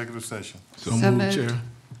to executive session? So moved, Chair.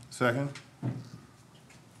 Second?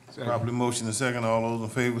 Properly motion and second. All those in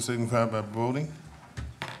favor signify by voting.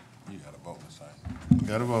 You gotta vote, Ms. Hyde.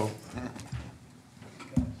 Got to vote.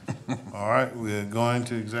 All right, we're going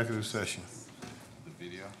to executive session. The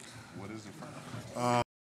video, what is it from?